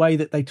anything in the way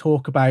that they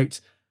talk about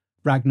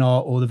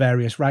Ragnar or the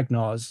various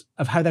Ragnars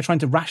of how they're trying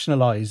to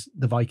rationalise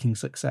the Viking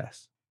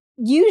success?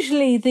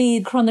 Usually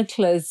the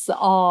chroniclers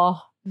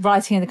are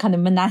writing in a kind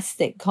of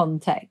monastic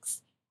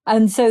context.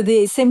 And so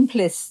the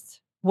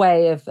simplest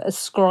way of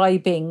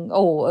ascribing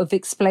or of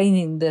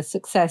explaining the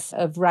success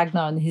of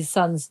Ragnar and his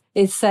sons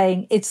is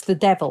saying it's the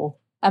devil.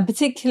 And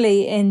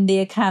particularly in the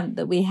account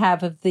that we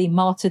have of the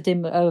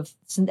martyrdom of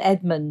St.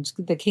 Edmund,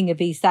 the King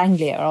of East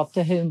Anglia,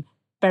 after whom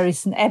Bury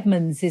St.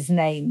 Edmunds is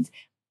named,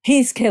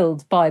 he's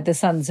killed by the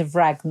sons of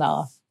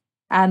Ragnar.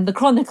 And the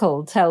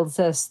Chronicle tells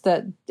us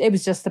that it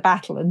was just a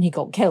battle and he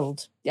got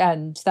killed.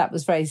 And that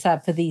was very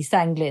sad for the East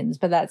Anglians,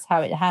 but that's how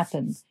it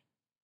happened.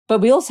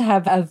 But we also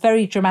have a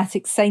very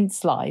dramatic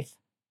saint's life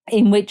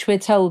in which we're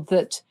told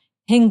that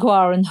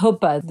Hingvar and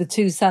Hubba, the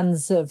two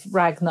sons of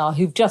Ragnar,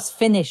 who've just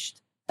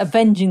finished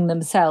avenging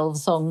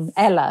themselves on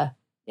Ella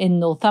in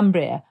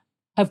Northumbria,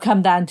 have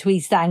come down to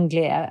East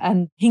Anglia.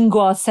 And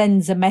Hingvar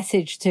sends a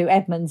message to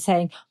Edmund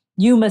saying,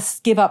 you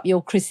must give up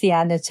your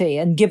Christianity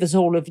and give us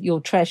all of your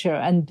treasure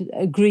and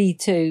agree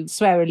to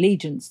swear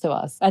allegiance to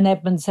us. And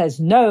Edmund says,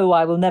 no,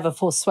 I will never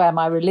forswear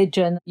my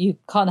religion. You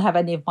can't have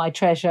any of my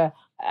treasure,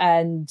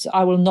 and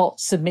I will not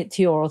submit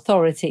to your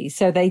authority.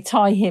 So they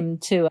tie him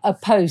to a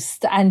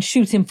post and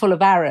shoot him full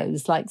of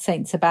arrows like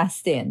Saint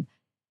Sebastian.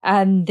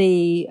 And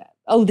the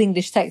Old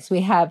English text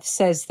we have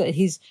says that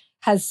he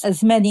has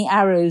as many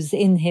arrows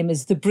in him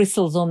as the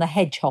bristles on a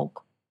hedgehog.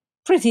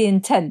 Pretty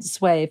intense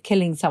way of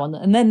killing someone.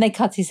 And then they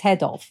cut his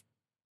head off.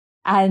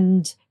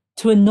 And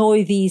to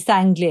annoy the East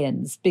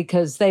Anglians,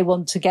 because they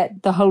want to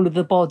get the whole of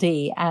the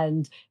body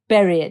and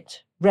bury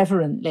it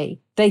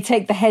reverently, they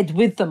take the head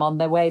with them on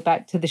their way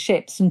back to the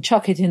ships and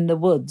chuck it in the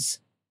woods.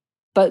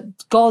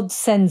 But God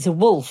sends a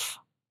wolf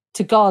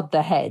to guard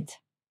the head.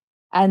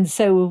 And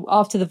so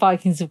after the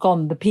Vikings have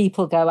gone, the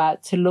people go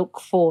out to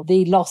look for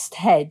the lost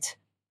head.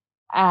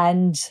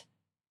 And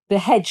the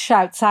head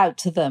shouts out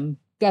to them,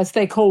 as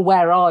they call,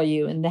 where are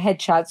you? And the head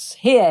shouts,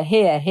 here,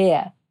 here,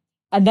 here.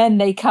 And then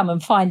they come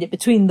and find it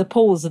between the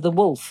paws of the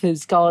wolf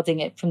who's guarding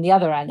it from the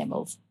other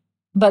animals.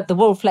 But the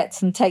wolf lets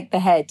them take the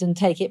head and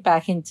take it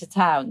back into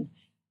town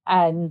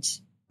and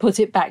put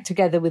it back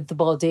together with the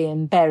body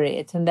and bury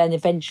it. And then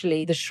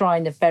eventually the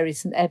shrine of Bury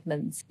St.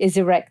 Edmunds is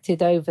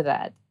erected over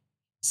that.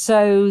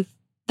 So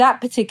that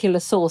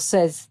particular source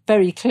says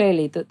very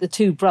clearly that the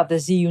two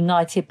brothers are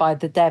united by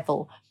the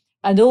devil,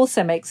 and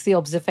also makes the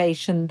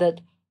observation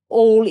that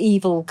all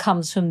evil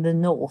comes from the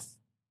north,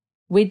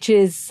 which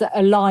is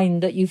a line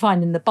that you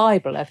find in the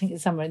Bible. I think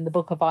it's somewhere in the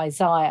book of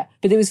Isaiah.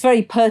 But it was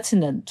very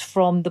pertinent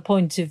from the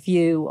point of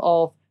view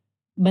of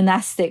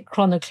monastic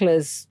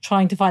chroniclers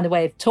trying to find a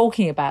way of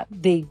talking about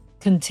the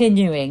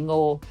continuing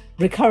or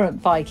recurrent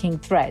Viking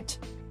threat,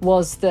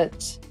 was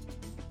that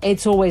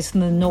it's always from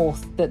the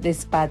north that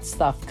this bad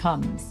stuff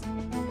comes.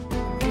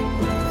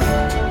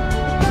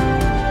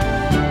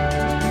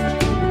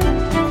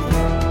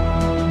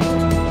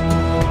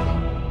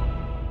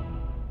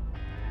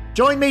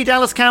 Join me,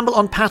 Dallas Campbell,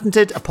 on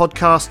Patented, a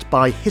podcast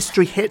by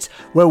History Hit,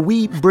 where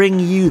we bring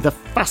you the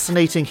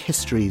fascinating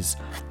histories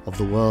of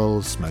the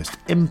world's most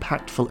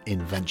impactful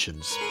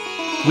inventions.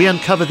 We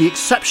uncover the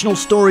exceptional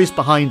stories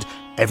behind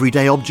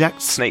everyday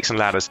objects. Snakes and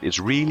Ladders is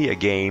really a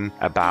game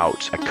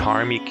about a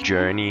karmic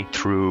journey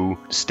through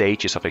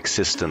stages of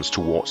existence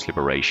towards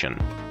liberation.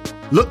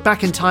 Look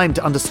back in time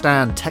to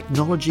understand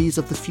technologies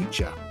of the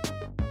future.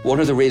 One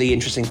of the really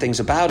interesting things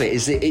about it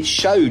is that it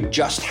showed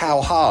just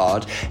how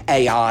hard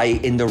AI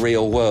in the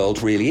real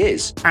world really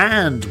is.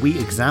 And we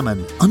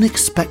examine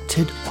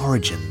unexpected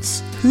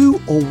origins. Who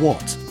or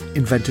what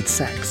invented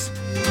sex?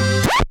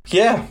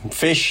 Yeah,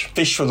 fish.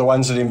 Fish were the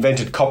ones that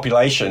invented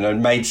copulation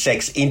and made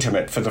sex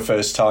intimate for the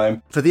first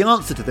time. For the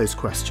answer to those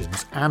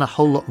questions and a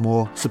whole lot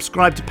more,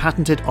 subscribe to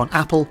Patented on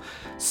Apple,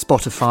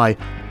 Spotify,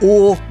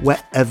 or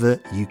wherever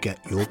you get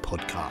your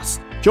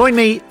podcasts. Join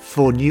me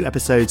for new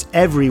episodes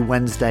every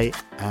Wednesday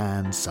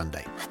and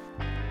Sunday.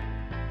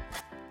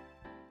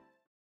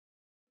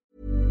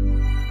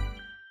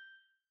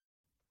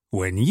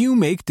 When you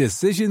make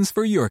decisions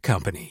for your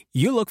company,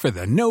 you look for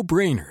the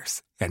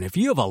no-brainers. And if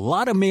you have a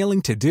lot of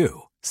mailing to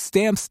do,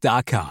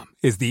 Stamps.com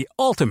is the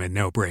ultimate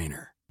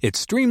no-brainer. It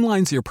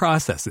streamlines your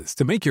processes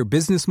to make your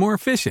business more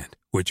efficient,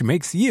 which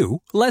makes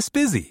you less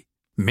busy.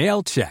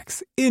 Mail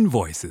checks,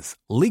 invoices,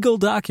 legal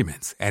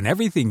documents, and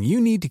everything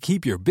you need to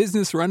keep your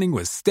business running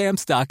with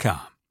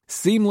Stamps.com.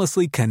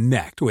 Seamlessly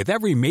connect with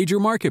every major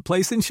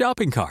marketplace and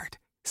shopping cart.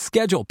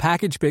 Schedule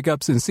package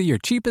pickups and see your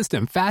cheapest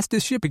and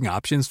fastest shipping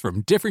options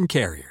from different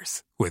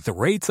carriers, with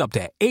rates up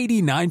to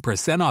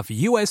 89% off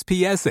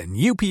USPS and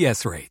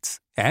UPS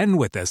rates. And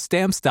with the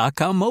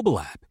Stamps.com mobile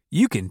app,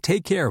 you can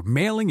take care of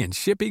mailing and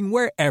shipping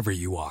wherever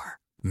you are.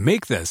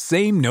 Make the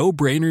same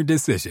no-brainer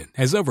decision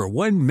as over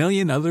 1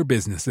 million other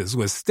businesses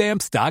with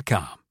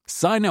Stamps.com.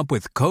 Sign up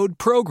with code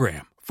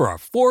PROGRAM for a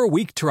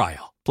 4-week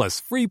trial, plus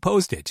free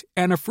postage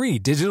and a free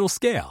digital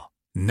scale.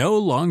 No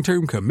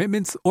long-term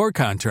commitments or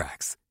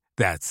contracts.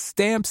 That's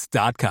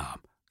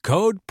Stamps.com.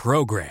 Code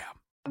PROGRAM.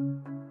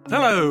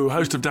 Hello,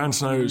 host of Dan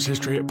Snow's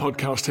History Hit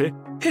podcast here.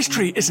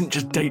 History isn't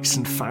just dates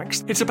and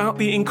facts, it's about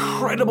the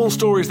incredible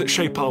stories that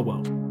shape our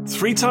world.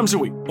 3 times a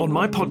week on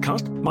my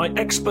podcast, my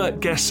expert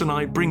guests and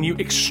I bring you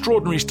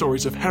extraordinary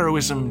stories of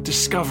heroism,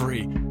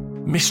 discovery,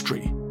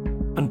 mystery,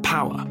 and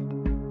power.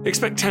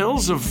 Expect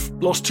tales of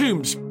lost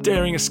tombs,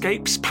 daring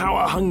escapes,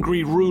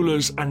 power-hungry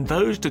rulers, and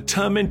those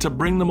determined to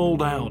bring them all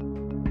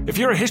down. If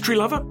you're a history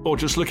lover or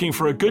just looking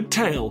for a good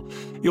tale,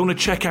 you'll want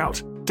to check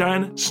out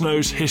Dan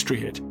Snow's History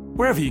Hit,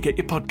 wherever you get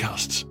your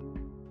podcasts.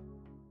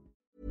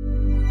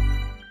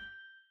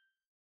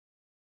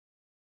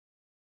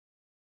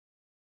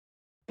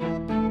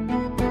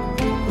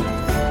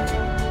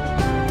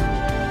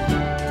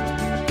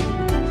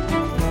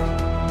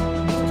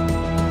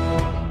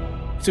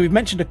 So we've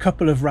mentioned a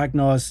couple of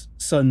Ragnar's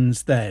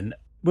sons then.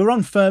 We're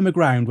on firmer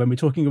ground when we're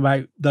talking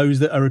about those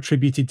that are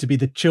attributed to be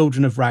the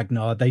children of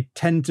Ragnar. They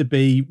tend to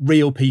be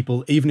real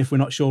people, even if we're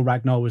not sure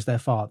Ragnar was their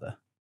father.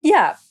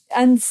 Yeah.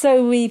 And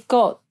so we've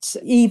got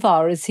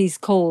Ivar, as he's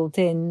called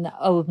in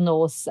Old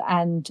Norse,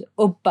 and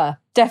Ubba,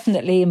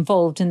 definitely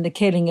involved in the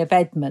killing of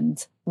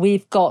Edmund.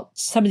 We've got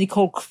somebody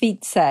called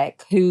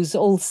Kvitsek, who's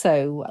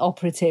also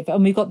operative.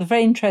 And we've got the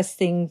very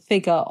interesting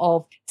figure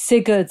of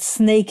Sigurd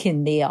Snake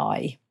in the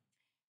Eye.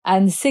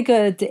 And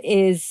Sigurd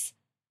is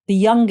the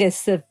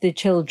youngest of the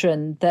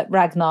children that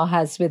Ragnar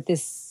has with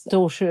this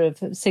daughter of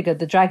Sigurd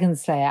the Dragon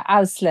Slayer,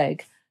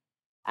 Auslaug.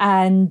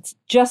 And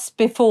just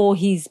before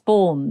he's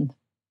born,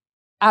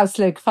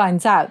 Auslaug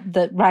finds out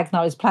that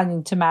Ragnar is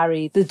planning to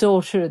marry the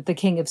daughter of the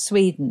King of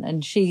Sweden,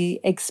 and she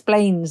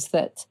explains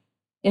that,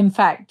 in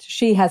fact,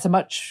 she has a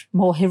much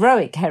more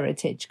heroic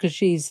heritage because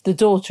she's the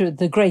daughter of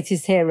the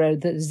greatest hero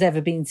that has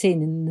ever been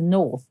seen in the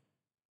North.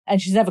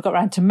 And she's never got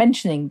around to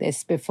mentioning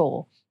this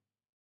before.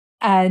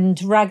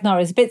 And Ragnar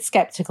is a bit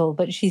sceptical,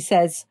 but she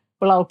says,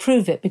 well, I'll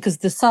prove it because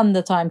the son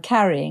that I'm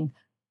carrying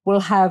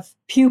will have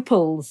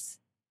pupils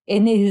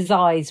in his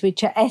eyes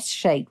which are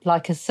S-shaped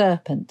like a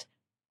serpent.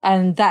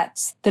 And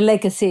that's the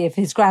legacy of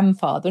his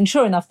grandfather. And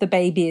sure enough, the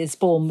baby is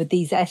born with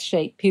these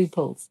S-shaped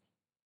pupils.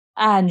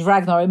 And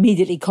Ragnar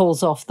immediately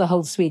calls off the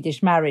whole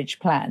Swedish marriage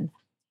plan.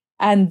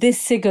 And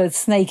this Sigurd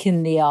Snake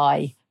in the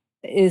Eye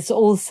is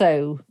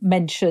also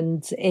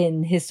mentioned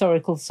in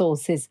historical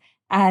sources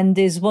and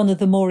is one of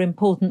the more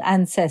important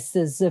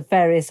ancestors of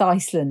various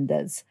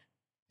Icelanders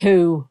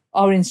who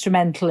are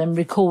instrumental in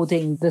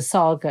recording the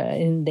saga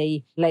in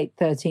the late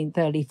 13th,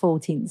 early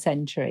 14th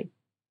century.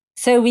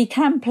 So we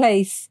can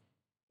place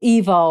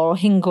Ivar or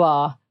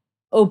Hingvar,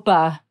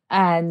 Ubba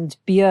and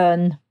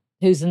Björn,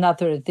 who's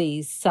another of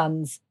these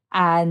sons,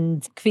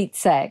 and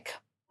Kvitsek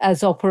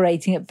as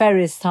operating at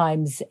various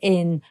times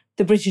in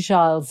the British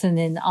Isles and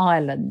in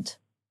Ireland.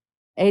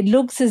 It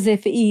looks as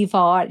if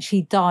Ivar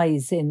actually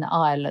dies in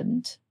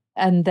Ireland,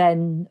 and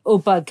then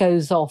Ubba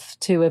goes off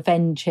to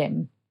avenge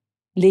him,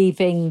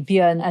 leaving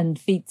Björn and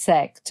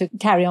Kvitsek to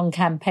carry on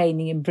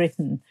campaigning in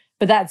Britain.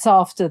 But that's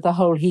after the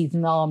whole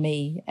Heathen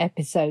Army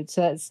episode,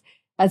 so that's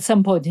at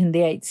some point in the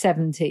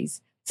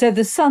 870s. So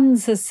the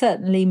sons are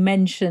certainly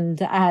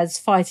mentioned as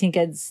fighting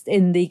against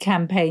in the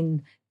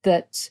campaign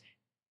that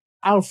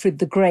Alfred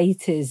the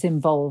Great is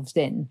involved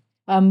in.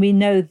 We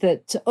know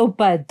that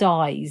Ubba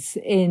dies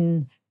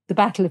in the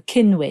Battle of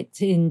Kinwit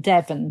in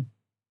Devon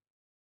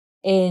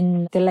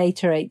in the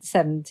later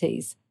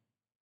 870s.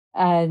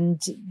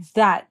 And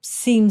that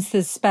seems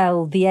to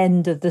spell the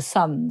end of the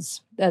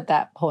sons at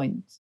that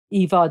point.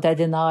 Ivar dead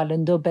in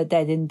Ireland, Ubba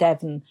dead in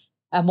Devon.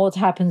 And what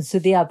happens to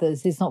the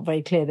others is not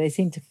very clear. They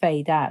seem to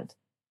fade out.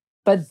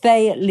 But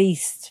they, at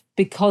least,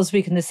 because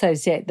we can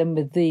associate them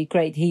with the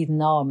Great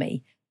Heathen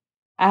Army,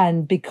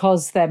 and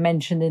because they're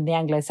mentioned in the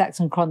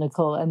Anglo-Saxon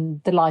Chronicle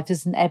and the Life of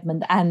St.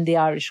 Edmund and the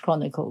Irish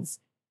Chronicles,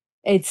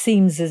 it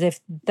seems as if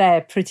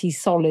they're pretty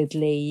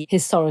solidly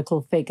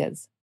historical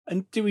figures.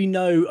 And do we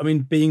know, I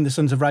mean, being the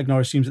sons of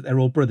Ragnar assumes that they're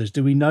all brothers.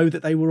 Do we know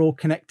that they were all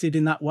connected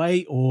in that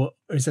way? Or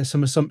is there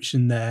some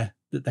assumption there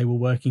that they were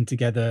working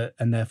together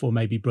and therefore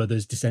maybe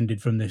brothers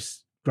descended from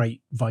this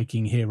great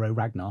Viking hero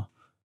Ragnar?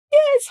 Yeah,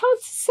 it's hard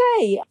to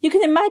say. You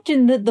can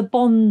imagine that the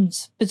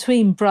bond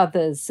between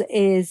brothers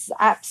is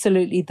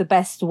absolutely the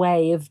best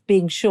way of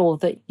being sure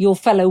that your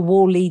fellow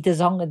war leaders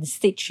aren't going to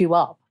stitch you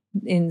up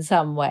in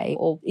some way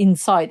or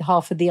incite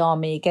half of the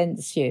army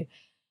against you.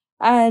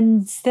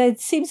 And there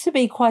seems to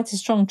be quite a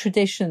strong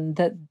tradition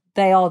that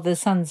they are the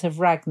sons of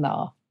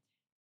Ragnar.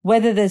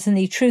 Whether there's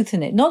any truth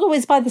in it, not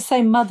always by the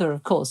same mother,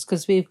 of course,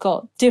 because we've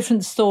got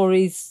different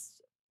stories.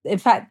 In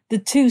fact, the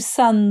two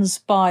sons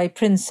by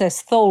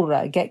Princess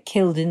Thora get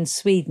killed in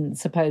Sweden,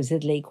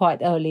 supposedly,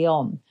 quite early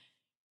on.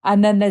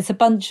 And then there's a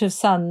bunch of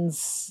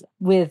sons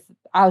with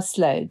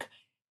Auslaug.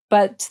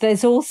 But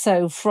there's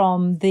also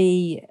from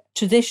the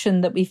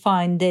tradition that we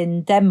find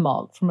in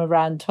Denmark from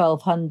around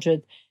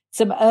 1200,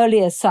 some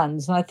earlier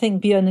sons, and I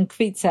think Björn and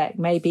Kvitsek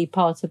may be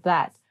part of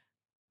that.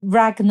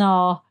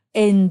 Ragnar,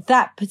 in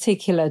that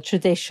particular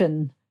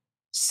tradition,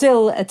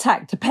 still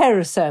attacked a pair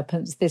of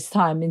serpents this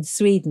time in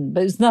Sweden,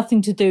 but it was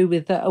nothing to do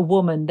with a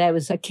woman. There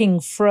was a King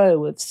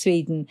Fro of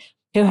Sweden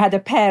who had a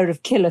pair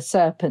of killer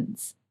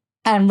serpents.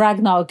 And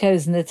Ragnar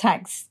goes and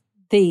attacks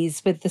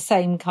these with the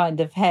same kind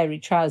of hairy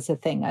trouser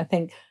thing, I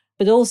think,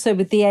 but also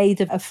with the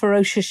aid of a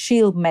ferocious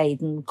shield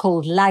maiden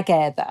called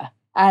Lagertha.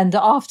 And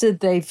after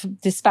they've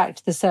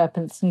dispatched the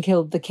serpents and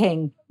killed the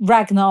king,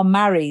 Ragnar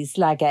marries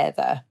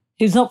Lagertha,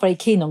 who's not very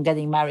keen on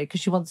getting married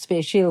because she wants to be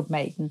a shield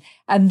maiden.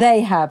 And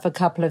they have a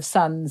couple of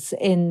sons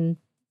in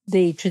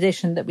the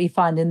tradition that we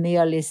find in the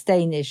earliest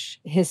Danish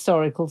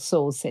historical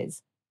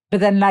sources. But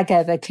then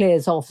Lagertha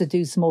clears off to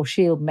do some more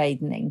shield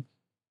maidening.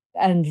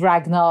 And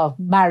Ragnar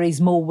marries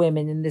more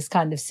women in this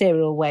kind of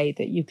serial way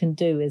that you can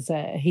do as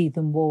a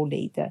heathen war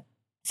leader.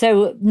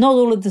 So not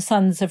all of the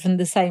sons are from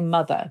the same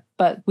mother,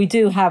 but we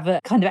do have a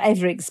kind of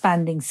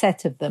ever-expanding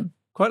set of them.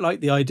 Quite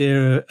like the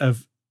idea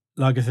of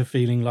Lagertha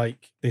feeling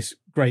like this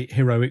great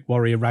heroic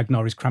warrior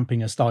Ragnar is cramping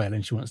her style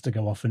and she wants to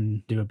go off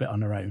and do a bit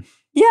on her own.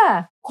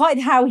 Yeah,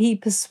 quite how he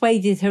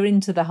persuaded her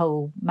into the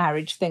whole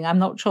marriage thing, I'm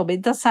not sure, but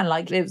it does sound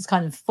like it was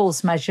kind of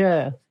force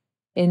majeure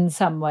in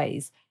some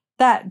ways.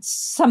 that's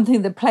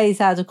something that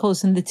plays out, of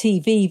course, in the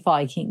TV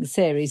Viking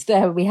series.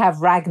 There we have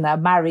Ragnar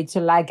married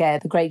to Ragnar,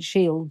 the great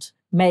shield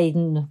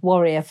maiden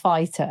warrior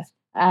fighter.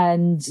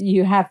 And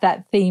you have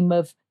that theme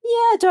of,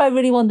 do I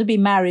really want to be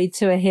married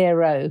to a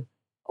hero?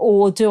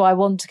 Or do I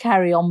want to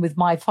carry on with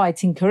my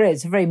fighting career?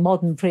 It's a very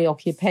modern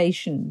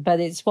preoccupation, but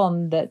it's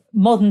one that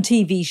modern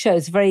TV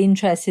shows are very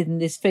interested in,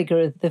 this figure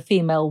of the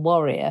female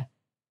warrior,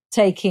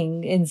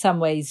 taking in some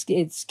ways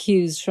its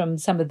cues from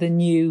some of the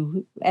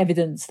new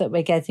evidence that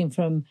we're getting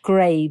from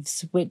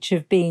graves, which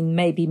have been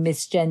maybe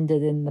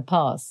misgendered in the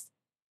past.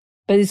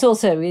 But it's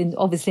also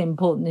obviously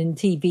important in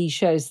TV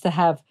shows to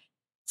have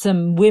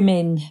some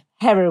women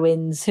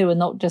heroines who are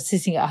not just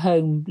sitting at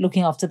home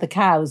looking after the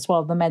cows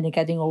while the men are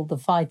getting all the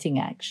fighting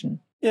action.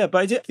 Yeah, but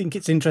I do think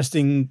it's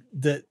interesting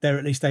that they're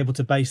at least able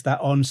to base that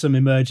on some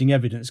emerging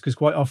evidence, because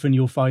quite often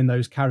you'll find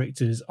those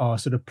characters are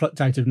sort of plucked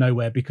out of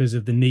nowhere because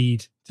of the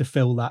need to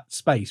fill that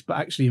space. But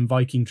actually in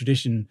Viking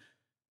tradition,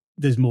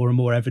 there's more and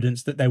more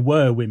evidence that there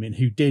were women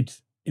who did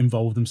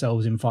involve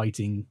themselves in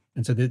fighting.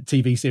 And so the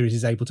TV series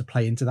is able to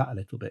play into that a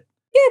little bit.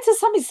 Yeah, to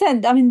some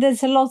extent. I mean,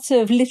 there's a lot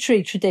of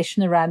literary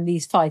tradition around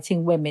these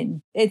fighting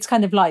women. It's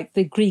kind of like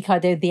the Greek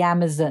idea of the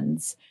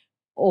Amazons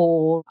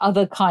or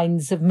other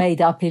kinds of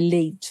made-up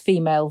elite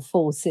female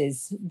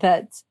forces,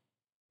 that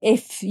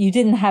if you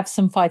didn't have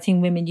some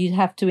fighting women, you'd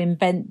have to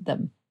invent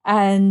them.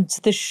 And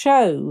the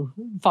show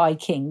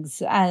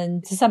Vikings,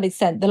 and to some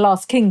extent The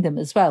Last Kingdom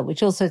as well,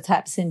 which also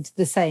taps into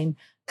the same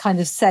kind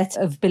of set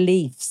of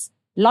beliefs,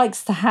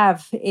 likes to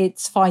have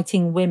its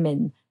fighting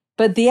women.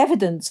 But the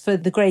evidence for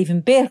the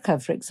Graven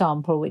Birka, for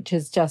example, which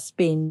has just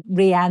been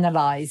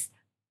reanalyzed,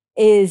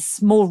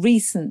 is more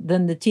recent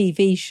than the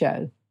TV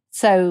show.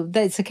 So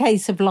it's a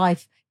case of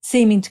life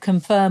seeming to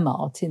confirm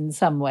art in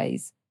some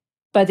ways.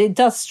 But it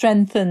does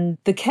strengthen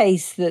the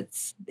case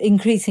that's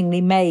increasingly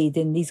made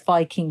in these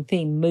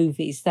Viking-themed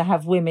movies to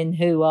have women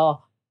who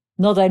are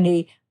not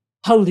only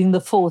holding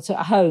the fort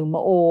at home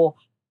or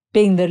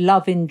being the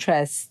love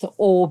interest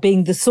or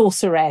being the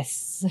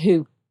sorceress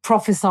who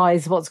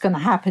prophesies what's going to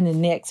happen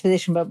in the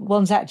expedition, but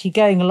one's actually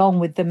going along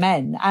with the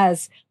men,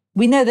 as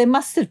we know they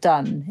must have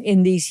done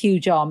in these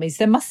huge armies.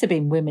 There must have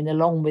been women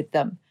along with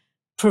them,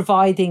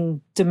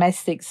 providing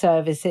domestic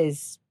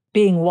services,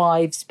 being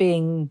wives,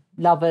 being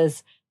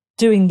lovers,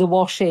 doing the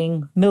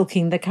washing,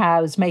 milking the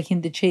cows, making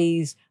the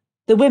cheese.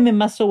 The women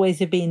must always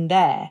have been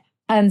there.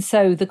 And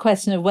so the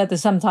question of whether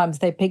sometimes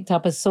they picked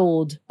up a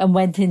sword and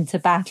went into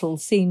battle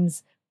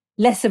seems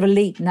less of a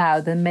leap now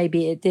than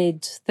maybe it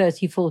did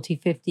 30, 40,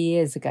 50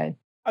 years ago.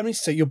 I mean,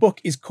 so your book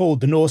is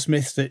called The Norse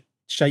Myths That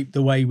Shape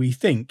the Way We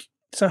Think.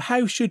 So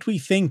how should we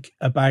think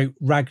about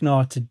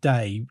Ragnar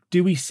today?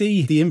 Do we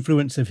see the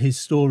influence of his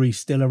story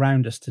still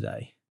around us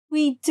today?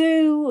 We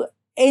do,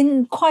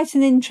 in quite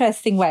an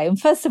interesting way. And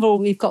first of all,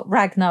 we've got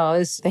Ragnar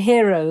as the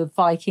hero of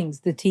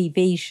Vikings, the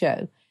TV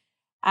show.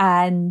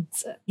 And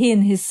he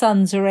and his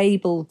sons are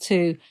able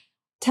to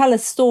tell a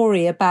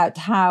story about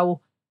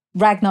how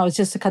Ragnar is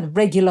just a kind of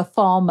regular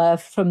farmer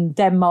from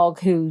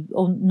Denmark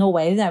or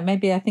Norway, no,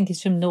 maybe I think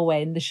he's from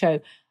Norway in the show,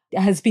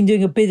 has been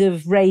doing a bit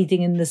of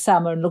raiding in the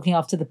summer and looking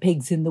after the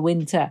pigs in the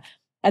winter.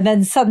 And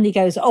then suddenly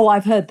goes,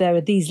 I've heard there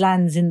are these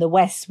lands in the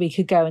west we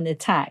could go and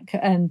attack.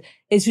 And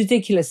it's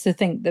ridiculous to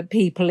think that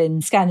people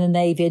in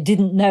Scandinavia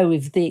didn't know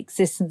of the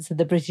existence of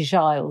the British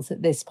Isles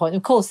at this point.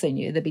 Of course they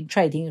knew. They'd been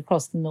trading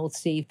across the North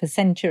Sea for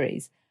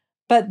centuries.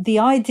 But the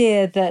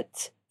idea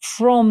that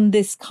from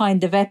this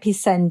kind of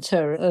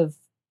epicenter of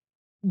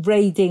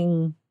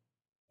raiding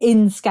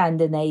in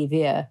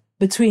Scandinavia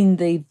between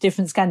the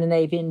different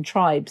Scandinavian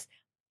tribes,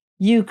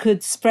 you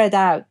could spread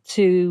out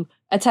to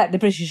attack the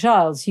British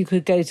Isles. You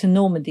could go to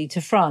Normandy,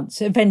 to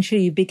France.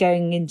 Eventually you'd be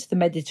going into the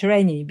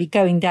Mediterranean. You'd be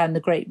going down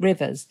the great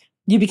rivers.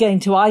 You'd be going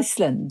to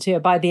Iceland.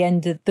 By the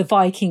end of the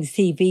Vikings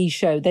TV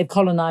show, they've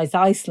colonized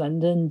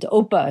Iceland, and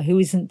Ubba, who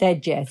isn't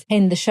dead yet,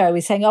 in the show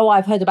is saying,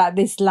 I've heard about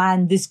this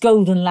land, this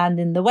golden land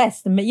in the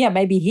west. And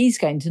maybe he's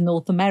going to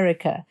North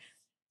America.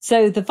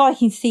 So the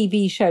Vikings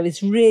TV show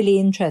is really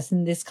interested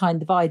in this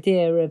kind of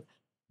idea of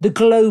the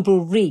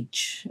global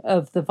reach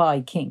of the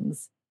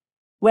Vikings.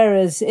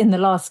 Whereas in The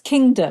Last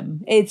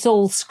Kingdom, it's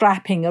all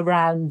scrapping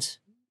around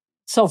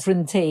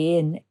sovereignty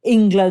in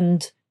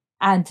England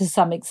and to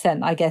some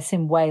extent, I guess,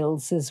 in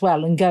Wales as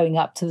well, and going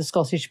up to the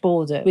Scottish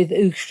border with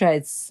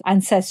Uchtred's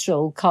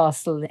ancestral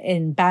castle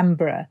in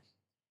Bamborough.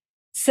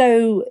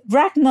 So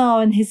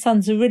Ragnar and his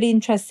sons are really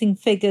interesting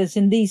figures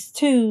in these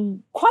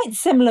two quite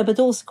similar but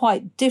also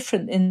quite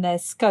different in their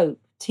scope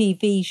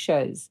TV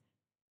shows.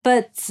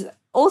 But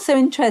also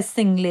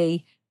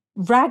interestingly,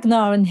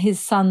 Ragnar and his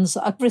sons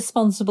are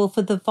responsible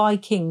for the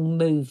Viking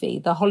movie,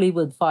 the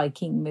Hollywood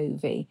Viking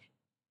movie.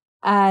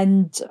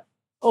 And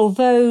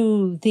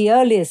although the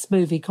earliest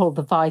movie called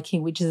The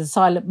Viking, which is a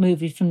silent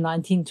movie from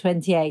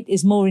 1928,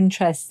 is more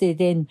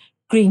interested in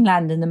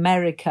Greenland and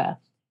America,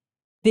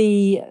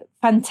 the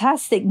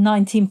fantastic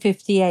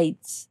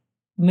 1958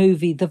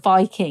 movie, The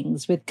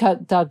Vikings, with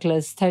Kirk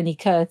Douglas, Tony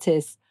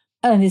Curtis,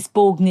 Ernest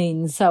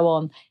Borgnine and so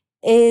on,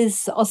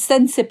 is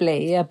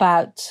ostensibly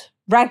about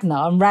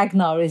Ragnar, and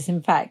Ragnar is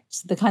in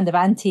fact the kind of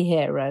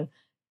anti-hero.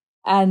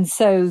 And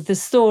so the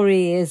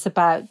story is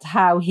about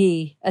how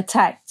he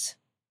attacked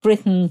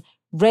Britain,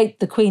 raped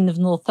the Queen of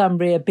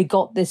Northumbria,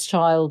 begot this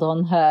child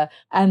on her,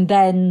 and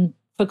then,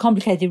 for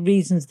complicated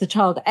reasons, the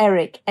child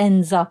Eric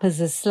ends up as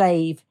a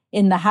slave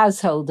in the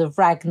household of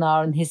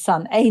Ragnar and his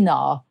son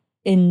Einar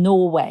in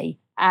Norway.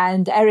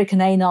 And Eric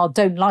and Einar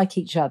don't like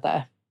each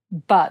other,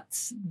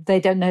 but they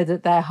don't know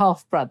that they're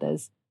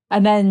half-brothers.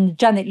 And then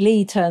Janet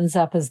Leigh turns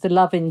up as the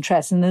love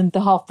interest, and then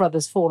the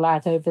half-brothers fall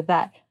out over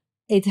that.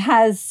 It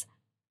has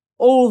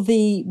all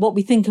what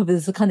we think of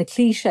as the kind of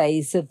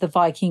cliches of the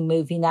Viking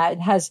movie now.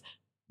 It has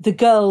the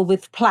girl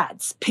with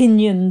plaits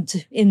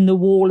pinioned in the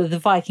wall of the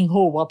Viking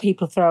hall while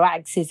people throw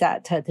axes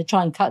at her to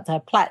try and cut her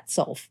plaits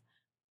off.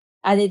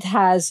 And it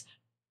has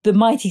the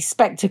mighty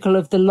spectacle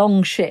of the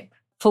longship,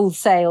 full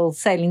sail,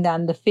 sailing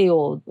down the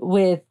field,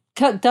 with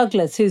Kirk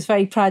Douglas, who's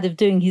very proud of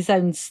doing his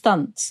own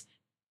stunts,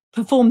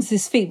 performs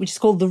this feat, which is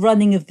called the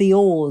running of the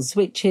oars,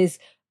 which is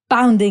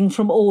bounding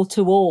from oar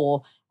to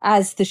oar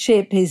as the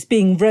ship is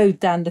being rowed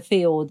down the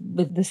field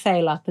with the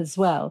sail up as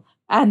well.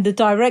 And the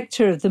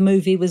director of the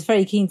movie was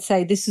very keen to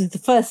say this is the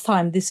first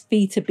time this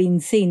feat had been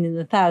seen in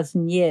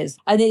 1,000 years.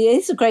 And it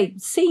is a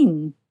great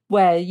scene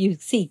where you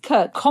see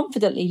Kirk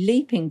confidently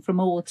leaping from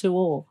oar to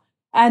oar.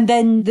 And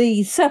then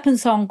the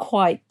serpents aren't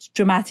quite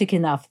dramatic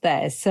enough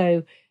there.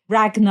 So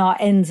Ragnar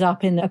ends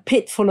up in a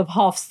pit full of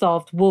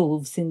half-starved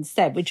wolves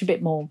instead, which are a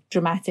bit more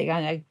dramatic.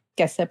 I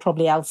guess they're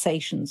probably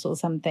Alsatians or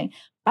something.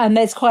 And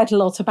there's quite a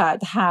lot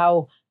about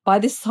how by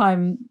this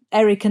time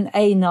Eric and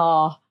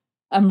Einar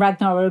and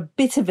Ragnar are a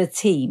bit of a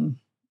team.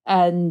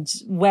 And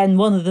when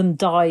one of them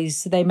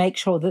dies, they make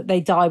sure that they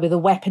die with a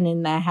weapon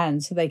in their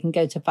hand so they can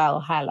go to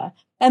Valhalla.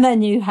 And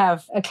then you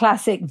have a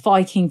classic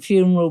Viking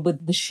funeral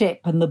with the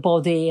ship and the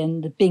body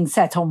and being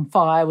set on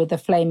fire with a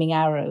flaming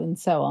arrow and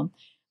so on.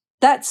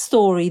 That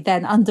story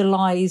then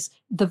underlies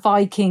the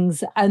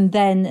Vikings and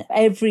then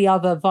every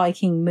other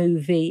Viking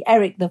movie.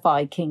 Eric the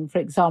Viking, for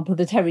example,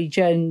 the Terry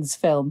Jones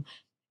film,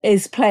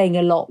 is playing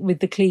a lot with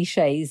the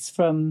cliches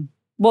from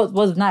what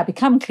have now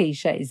become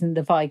cliches in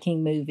the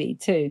Viking movie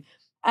too.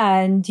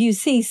 And you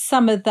see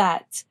some of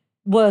that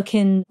work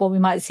in what we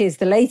might see as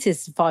the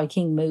latest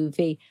Viking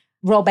movie,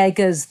 Rob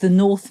Eggers' The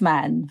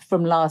Northman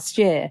from last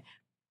year.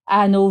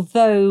 And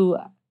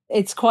although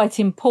it's quite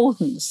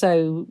important,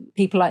 so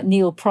people like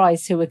Neil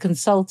Price, who are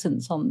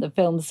consultants on the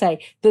film,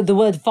 say that the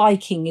word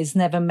Viking is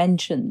never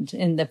mentioned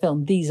in the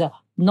film. These are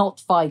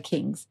not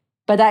Vikings.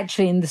 But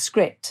actually in the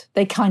script,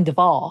 they kind of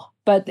are.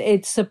 But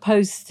it's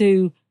supposed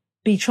to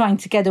be trying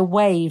to get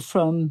away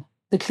from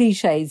the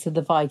cliches of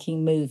the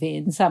Viking movie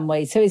in some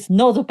way. So it's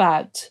not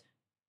about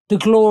the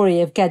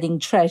glory of getting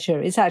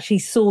treasure. It's actually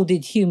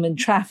sordid human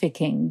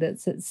trafficking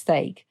that's at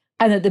stake.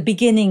 And at the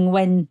beginning,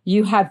 when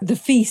you have the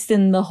feast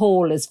in the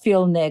hall as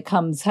Fjolnir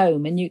comes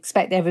home and you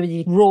expect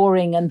everybody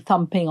roaring and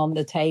thumping on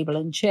the table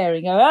and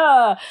cheering,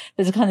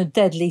 there's a kind of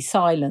deadly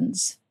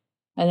silence.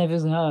 And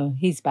everyone's like, oh,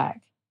 he's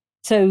back.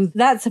 So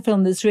that's a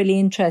film that's really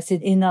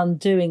interested in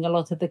undoing a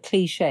lot of the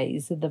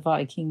cliches of the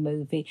Viking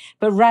movie.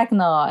 But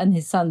Ragnar and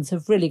his sons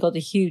have really got a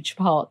huge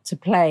part to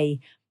play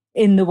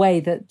in the way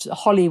that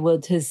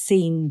Hollywood has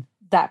seen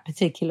that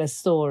particular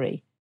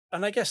story.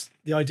 And I guess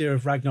the idea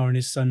of Ragnar and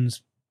his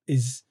sons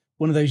is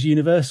one of those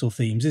universal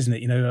themes, isn't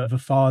it? You know, of a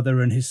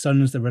father and his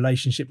sons, the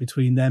relationship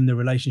between them, the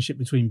relationship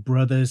between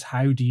brothers.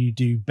 How do you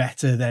do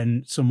better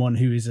than someone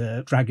who is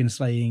a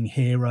dragon-slaying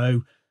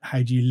hero?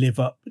 How do you live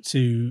up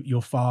to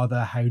your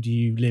father? How do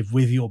you live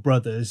with your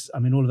brothers? I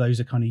mean, all of those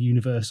are kind of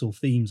universal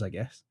themes, I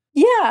guess.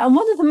 Yeah, and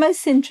one of the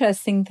most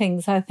interesting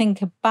things I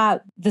think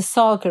about the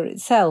saga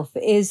itself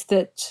is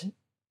that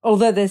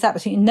although there's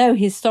absolutely no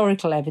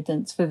historical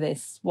evidence for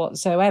this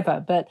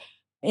whatsoever, but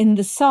in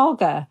the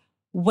saga,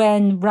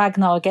 when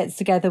Ragnar gets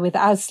together with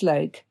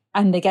Aslog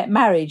and they get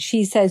married,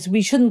 she says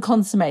we shouldn't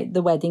consummate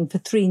the wedding for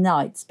 3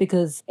 nights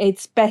because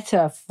it's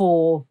better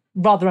for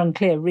rather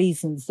unclear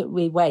reasons that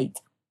we wait.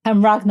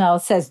 And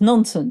Ragnar says,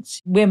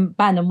 nonsense, we're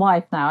man and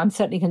wife now, I'm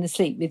certainly going to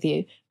sleep with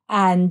you.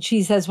 And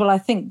she says, well, I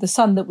think the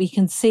son that we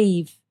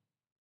conceive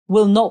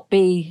will not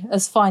be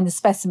as fine a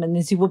specimen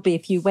as he would be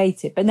if you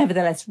waited. But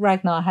nevertheless,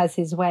 Ragnar has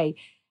his way.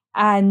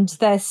 And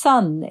their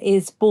son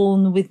is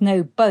born with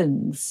no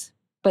bones,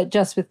 but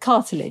just with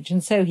cartilage.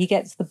 And so he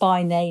gets the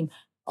by-name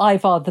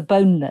Ivar the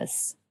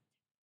Boneless.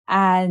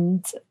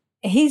 And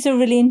he's a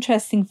really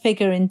interesting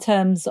figure in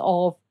terms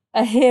of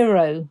a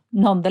hero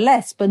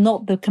nonetheless, but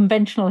not the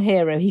conventional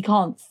hero. He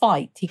can't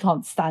fight. He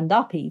can't stand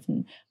up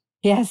even.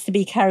 He has to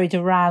be carried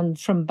around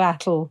from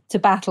battle to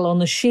battle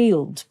on a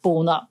shield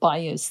borne up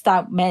by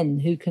stout men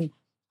who can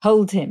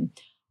hold him.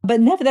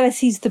 But nevertheless,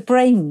 he's the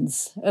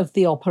brains of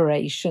the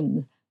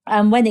operation.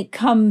 And when it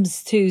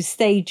comes to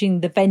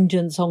staging the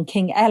vengeance on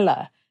King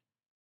Ella,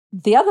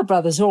 the other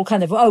brothers are all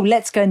kind of,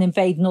 let's go and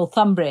invade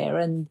Northumbria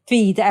and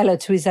feed Ella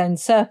to his own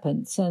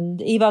serpents.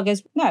 And Ivar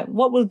goes, no,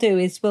 what we'll do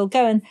is we'll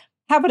go and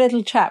have a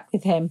little chat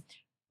with him.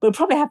 We'll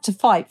probably have to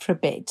fight for a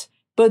bit,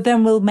 but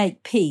then we'll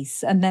make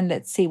peace and then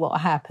let's see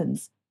what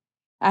happens.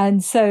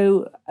 And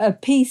so a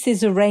peace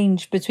is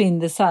arranged between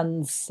the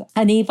sons.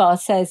 And Ivar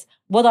says,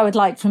 what I would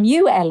like from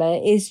you, Ella,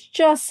 is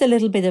just a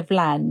little bit of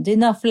land,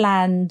 enough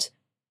land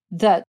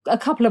that a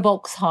couple of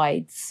ox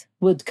hides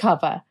would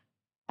cover.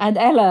 And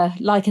Ella,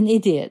 like an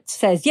idiot,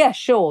 says, yeah,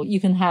 sure, you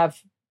can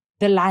have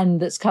the land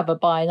that's covered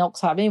by an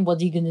ox hide. I mean,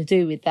 what are you going to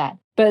do with that?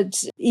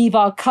 But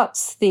Ivar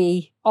cuts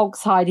the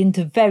ox hide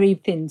into very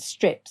thin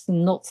strips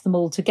and knots them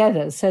all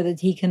together so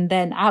that he can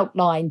then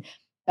outline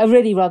a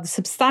really rather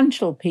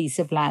substantial piece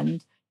of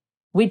land,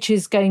 which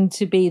is going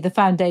to be the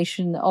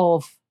foundation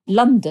of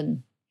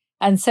London.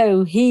 And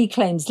so he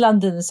claims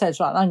London and says,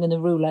 right, I'm going to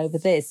rule over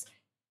this.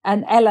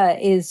 And Ella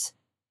is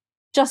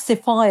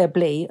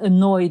justifiably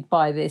annoyed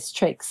by this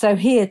trick. So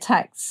he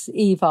attacks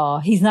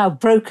Ivar. He's now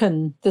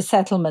broken the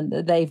settlement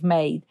that they've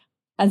made.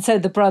 And so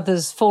the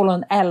brothers fall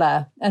on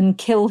Ella and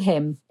kill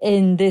him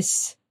in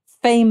this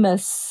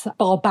famous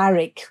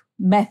barbaric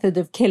method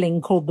of killing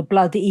called the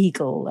blood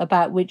eagle,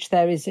 about which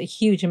there is a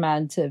huge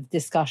amount of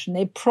discussion.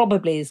 It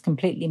probably is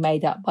completely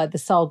made up by the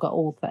saga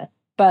author.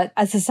 But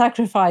as a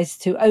sacrifice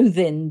to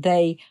Odin,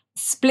 they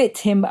split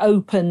him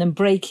open and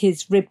break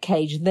his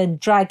ribcage and then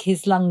drag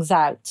his lungs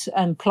out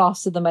and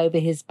plaster them over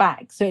his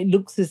back. So it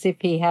looks as if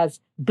he has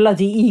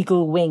bloody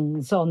eagle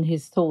wings on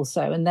his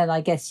torso. And then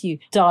I guess you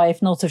die,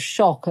 if not of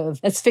shock, of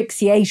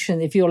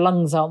asphyxiation if your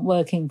lungs aren't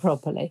working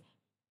properly.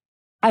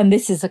 And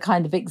this is a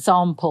kind of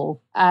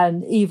example.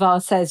 And Ivar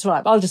says,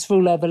 right, I'll just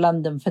rule over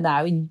London for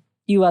now. And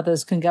you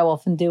others can go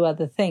off and do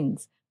other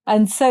things.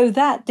 And so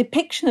that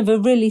depiction of a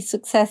really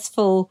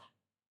successful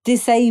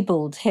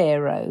disabled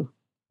hero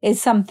is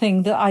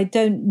something that I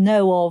don't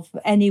know of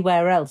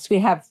anywhere else. We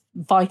have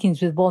Vikings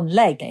with one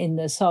leg in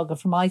the saga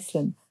from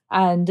Iceland,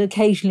 and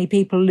occasionally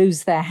people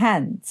lose their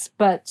hands.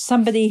 But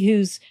somebody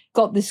who's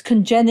got this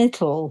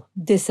congenital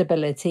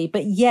disability,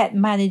 but yet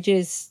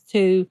manages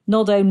to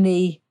not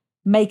only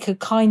make a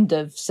kind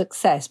of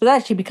success, but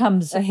actually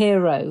becomes a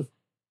hero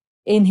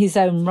in his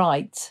own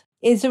right,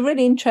 is a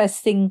really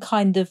interesting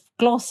kind of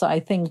gloss, I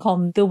think,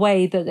 on the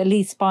way that, at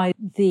least by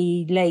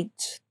the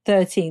late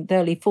 13th,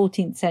 early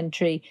 14th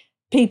century,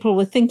 people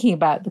were thinking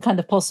about the kind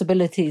of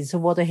possibilities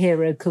of what a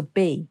hero could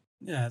be.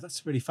 Yeah, that's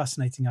a really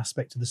fascinating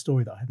aspect of the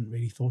story that I hadn't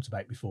really thought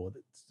about before.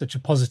 Such a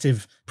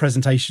positive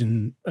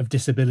presentation of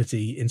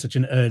disability in such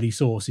an early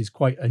source is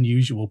quite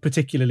unusual,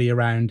 particularly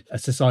around a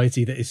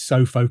society that is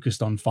so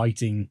focused on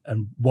fighting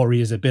and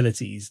warriors'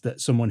 abilities,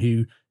 that someone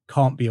who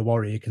can't be a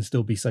warrior can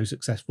still be so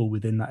successful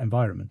within that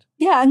environment.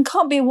 Yeah, and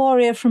can't be a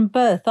warrior from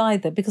birth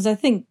either, because I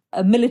think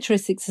a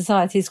militaristic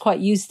society is quite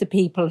used to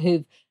people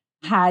who've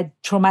had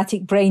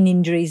traumatic brain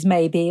injuries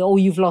maybe, or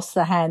you've lost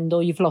a hand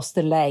or you've lost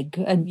a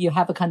leg and you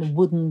have a kind of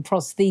wooden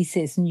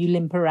prosthesis and you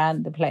limp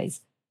around the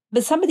place.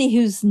 But somebody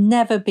who's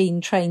never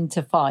been trained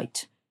to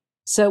fight.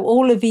 So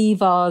all of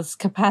Ivar's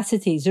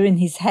capacities are in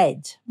his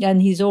head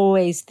and he's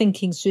always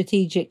thinking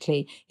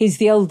strategically. He's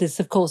the oldest,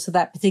 of course, of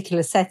that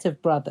particular set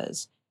of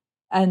brothers.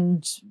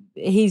 And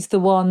he's the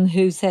one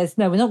who says,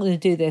 no, we're not going to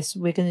do this.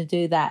 We're going to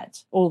do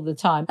that all the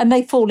time. And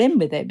they fall in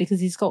with it because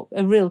he's got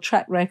a real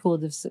track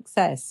record of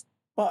success.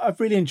 Well, I've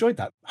really enjoyed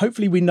that.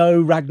 Hopefully we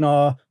know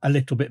Ragnar a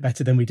little bit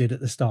better than we did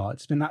at the start.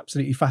 It's been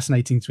absolutely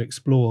fascinating to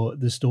explore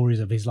the stories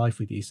of his life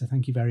with you. So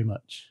thank you very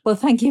much. Well,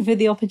 thank you for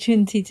the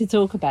opportunity to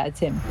talk about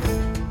him.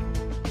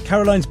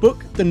 Caroline's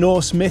book, The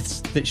Norse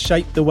Myths That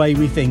Shaped the Way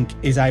We Think,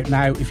 is out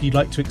now if you'd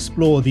like to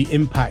explore the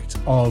impact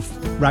of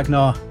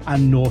Ragnar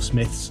and Norse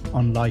myths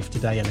on life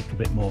today a little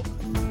bit more.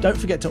 Don't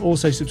forget to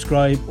also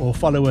subscribe or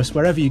follow us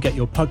wherever you get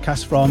your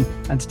podcasts from,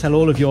 and to tell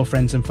all of your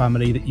friends and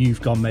family that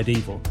you've gone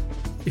medieval.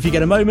 If you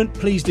get a moment,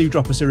 please do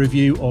drop us a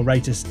review or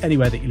rate us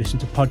anywhere that you listen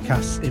to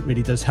podcasts. It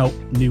really does help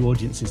new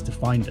audiences to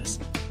find us.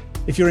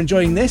 If you're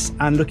enjoying this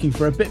and looking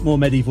for a bit more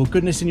medieval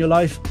goodness in your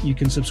life, you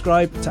can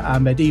subscribe to our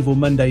Medieval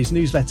Mondays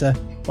newsletter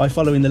by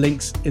following the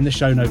links in the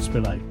show notes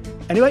below.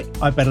 Anyway,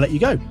 I'd better let you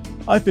go.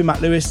 I've been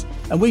Matt Lewis,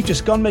 and we've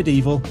just gone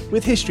medieval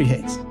with History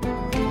Hits.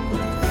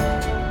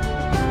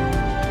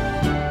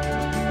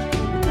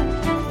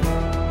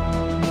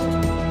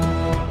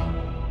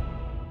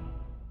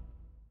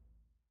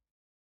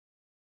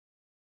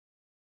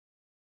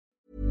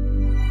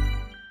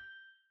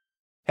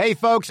 Hey,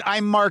 folks,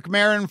 I'm Mark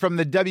Maron from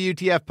the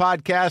WTF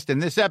Podcast,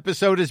 and this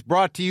episode is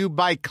brought to you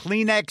by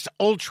Kleenex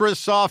Ultra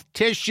Soft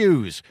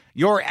Tissues,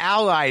 your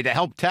ally to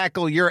help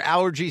tackle your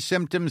allergy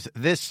symptoms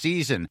this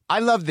season. I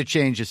love the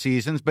change of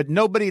seasons, but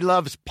nobody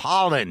loves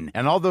pollen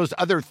and all those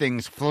other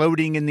things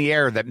floating in the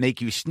air that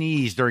make you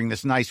sneeze during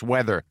this nice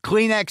weather.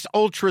 Kleenex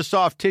Ultra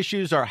Soft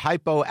Tissues are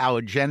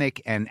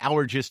hypoallergenic and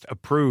allergist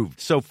approved,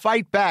 so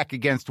fight back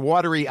against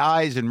watery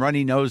eyes and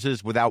runny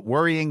noses without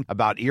worrying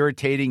about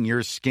irritating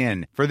your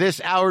skin. For this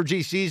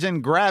allergy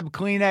season, grab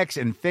Kleenex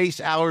and face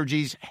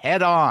allergies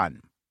head on.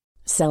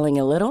 Selling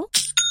a little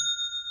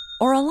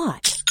or a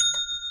lot?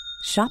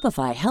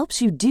 Shopify helps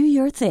you do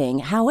your thing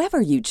however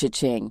you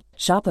cha-ching.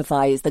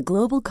 Shopify is the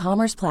global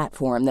commerce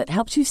platform that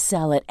helps you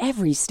sell at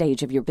every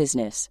stage of your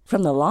business.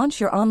 From the launch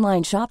your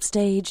online shop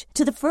stage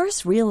to the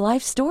first real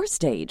life store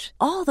stage,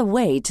 all the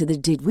way to the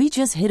did we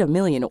just hit a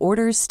million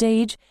orders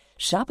stage.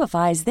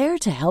 Shopify's there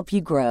to help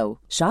you grow.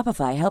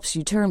 Shopify helps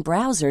you turn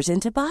browsers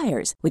into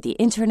buyers with the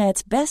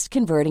internet's best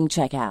converting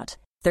checkout.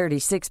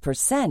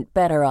 36%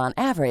 better on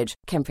average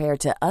compared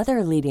to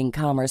other leading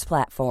commerce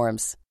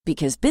platforms.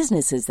 Because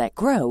businesses that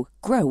grow,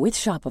 grow with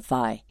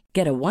Shopify.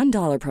 Get a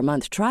 $1 per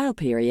month trial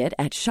period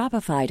at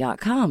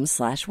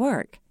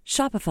shopify.com/work.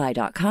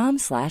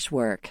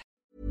 Shopify.com/work.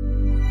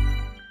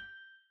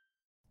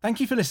 Thank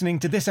you for listening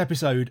to this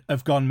episode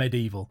of Gone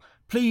Medieval.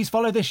 Please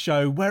follow this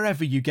show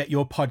wherever you get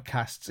your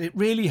podcasts. It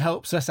really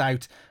helps us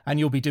out and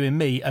you'll be doing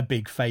me a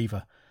big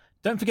favour.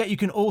 Don't forget you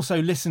can also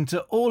listen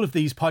to all of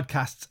these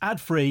podcasts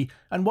ad-free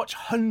and watch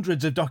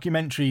hundreds of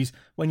documentaries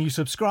when you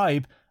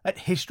subscribe at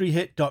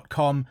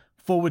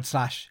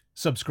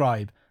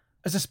historyhit.com/subscribe.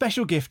 As a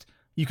special gift,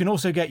 you can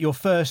also get your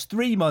first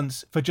 3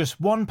 months for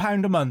just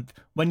 £1 a month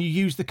when you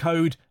use the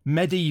code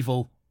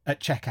MEDIEVAL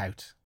at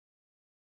checkout.